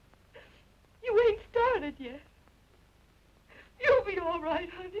 You ain't started yet. You'll be all right,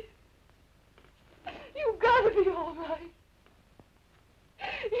 honey. You gotta be all right.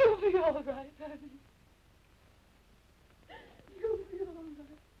 You'll be all right, honey. You'll be all right.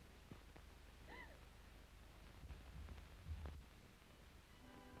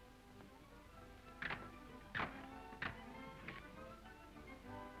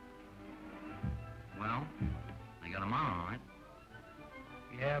 Well, they got him on, all right.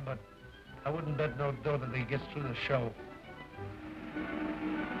 Yeah, but I wouldn't bet no dough that he gets through the show.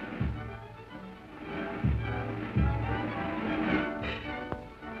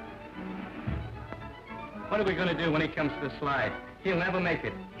 What are we going to do when he comes to the slide? He'll never make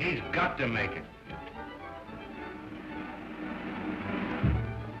it. He's got to make it.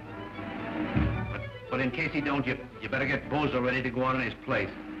 But in case he don't, you better get Bozo ready to go on in his place.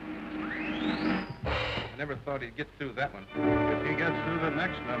 I never thought he'd get through that one. If he gets through the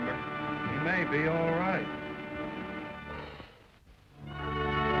next number, he may be all right.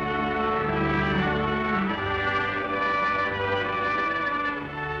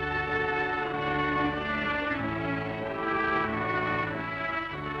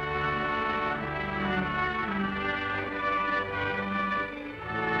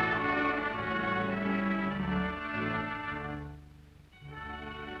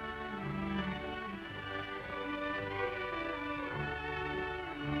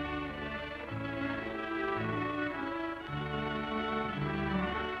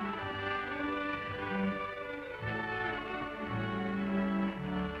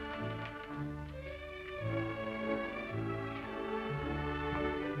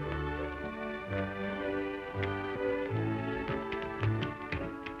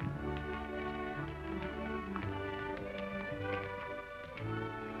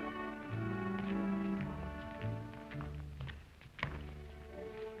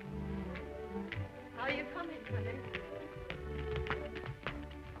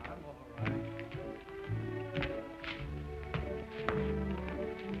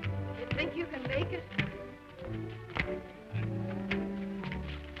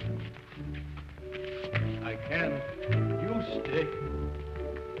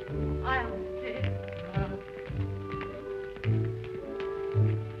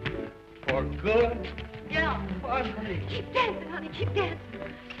 for good? Yeah. Come on, honey. Keep dancing, honey. Keep dancing.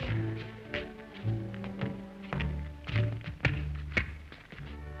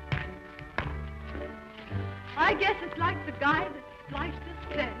 I guess it's like the guy that spliced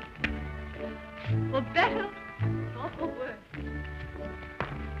us said. For better or for worse.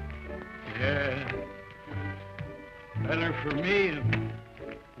 Yeah. Better for me and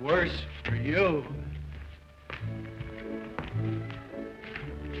worse for you.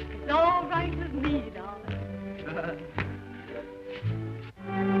 It's all right with me, darling.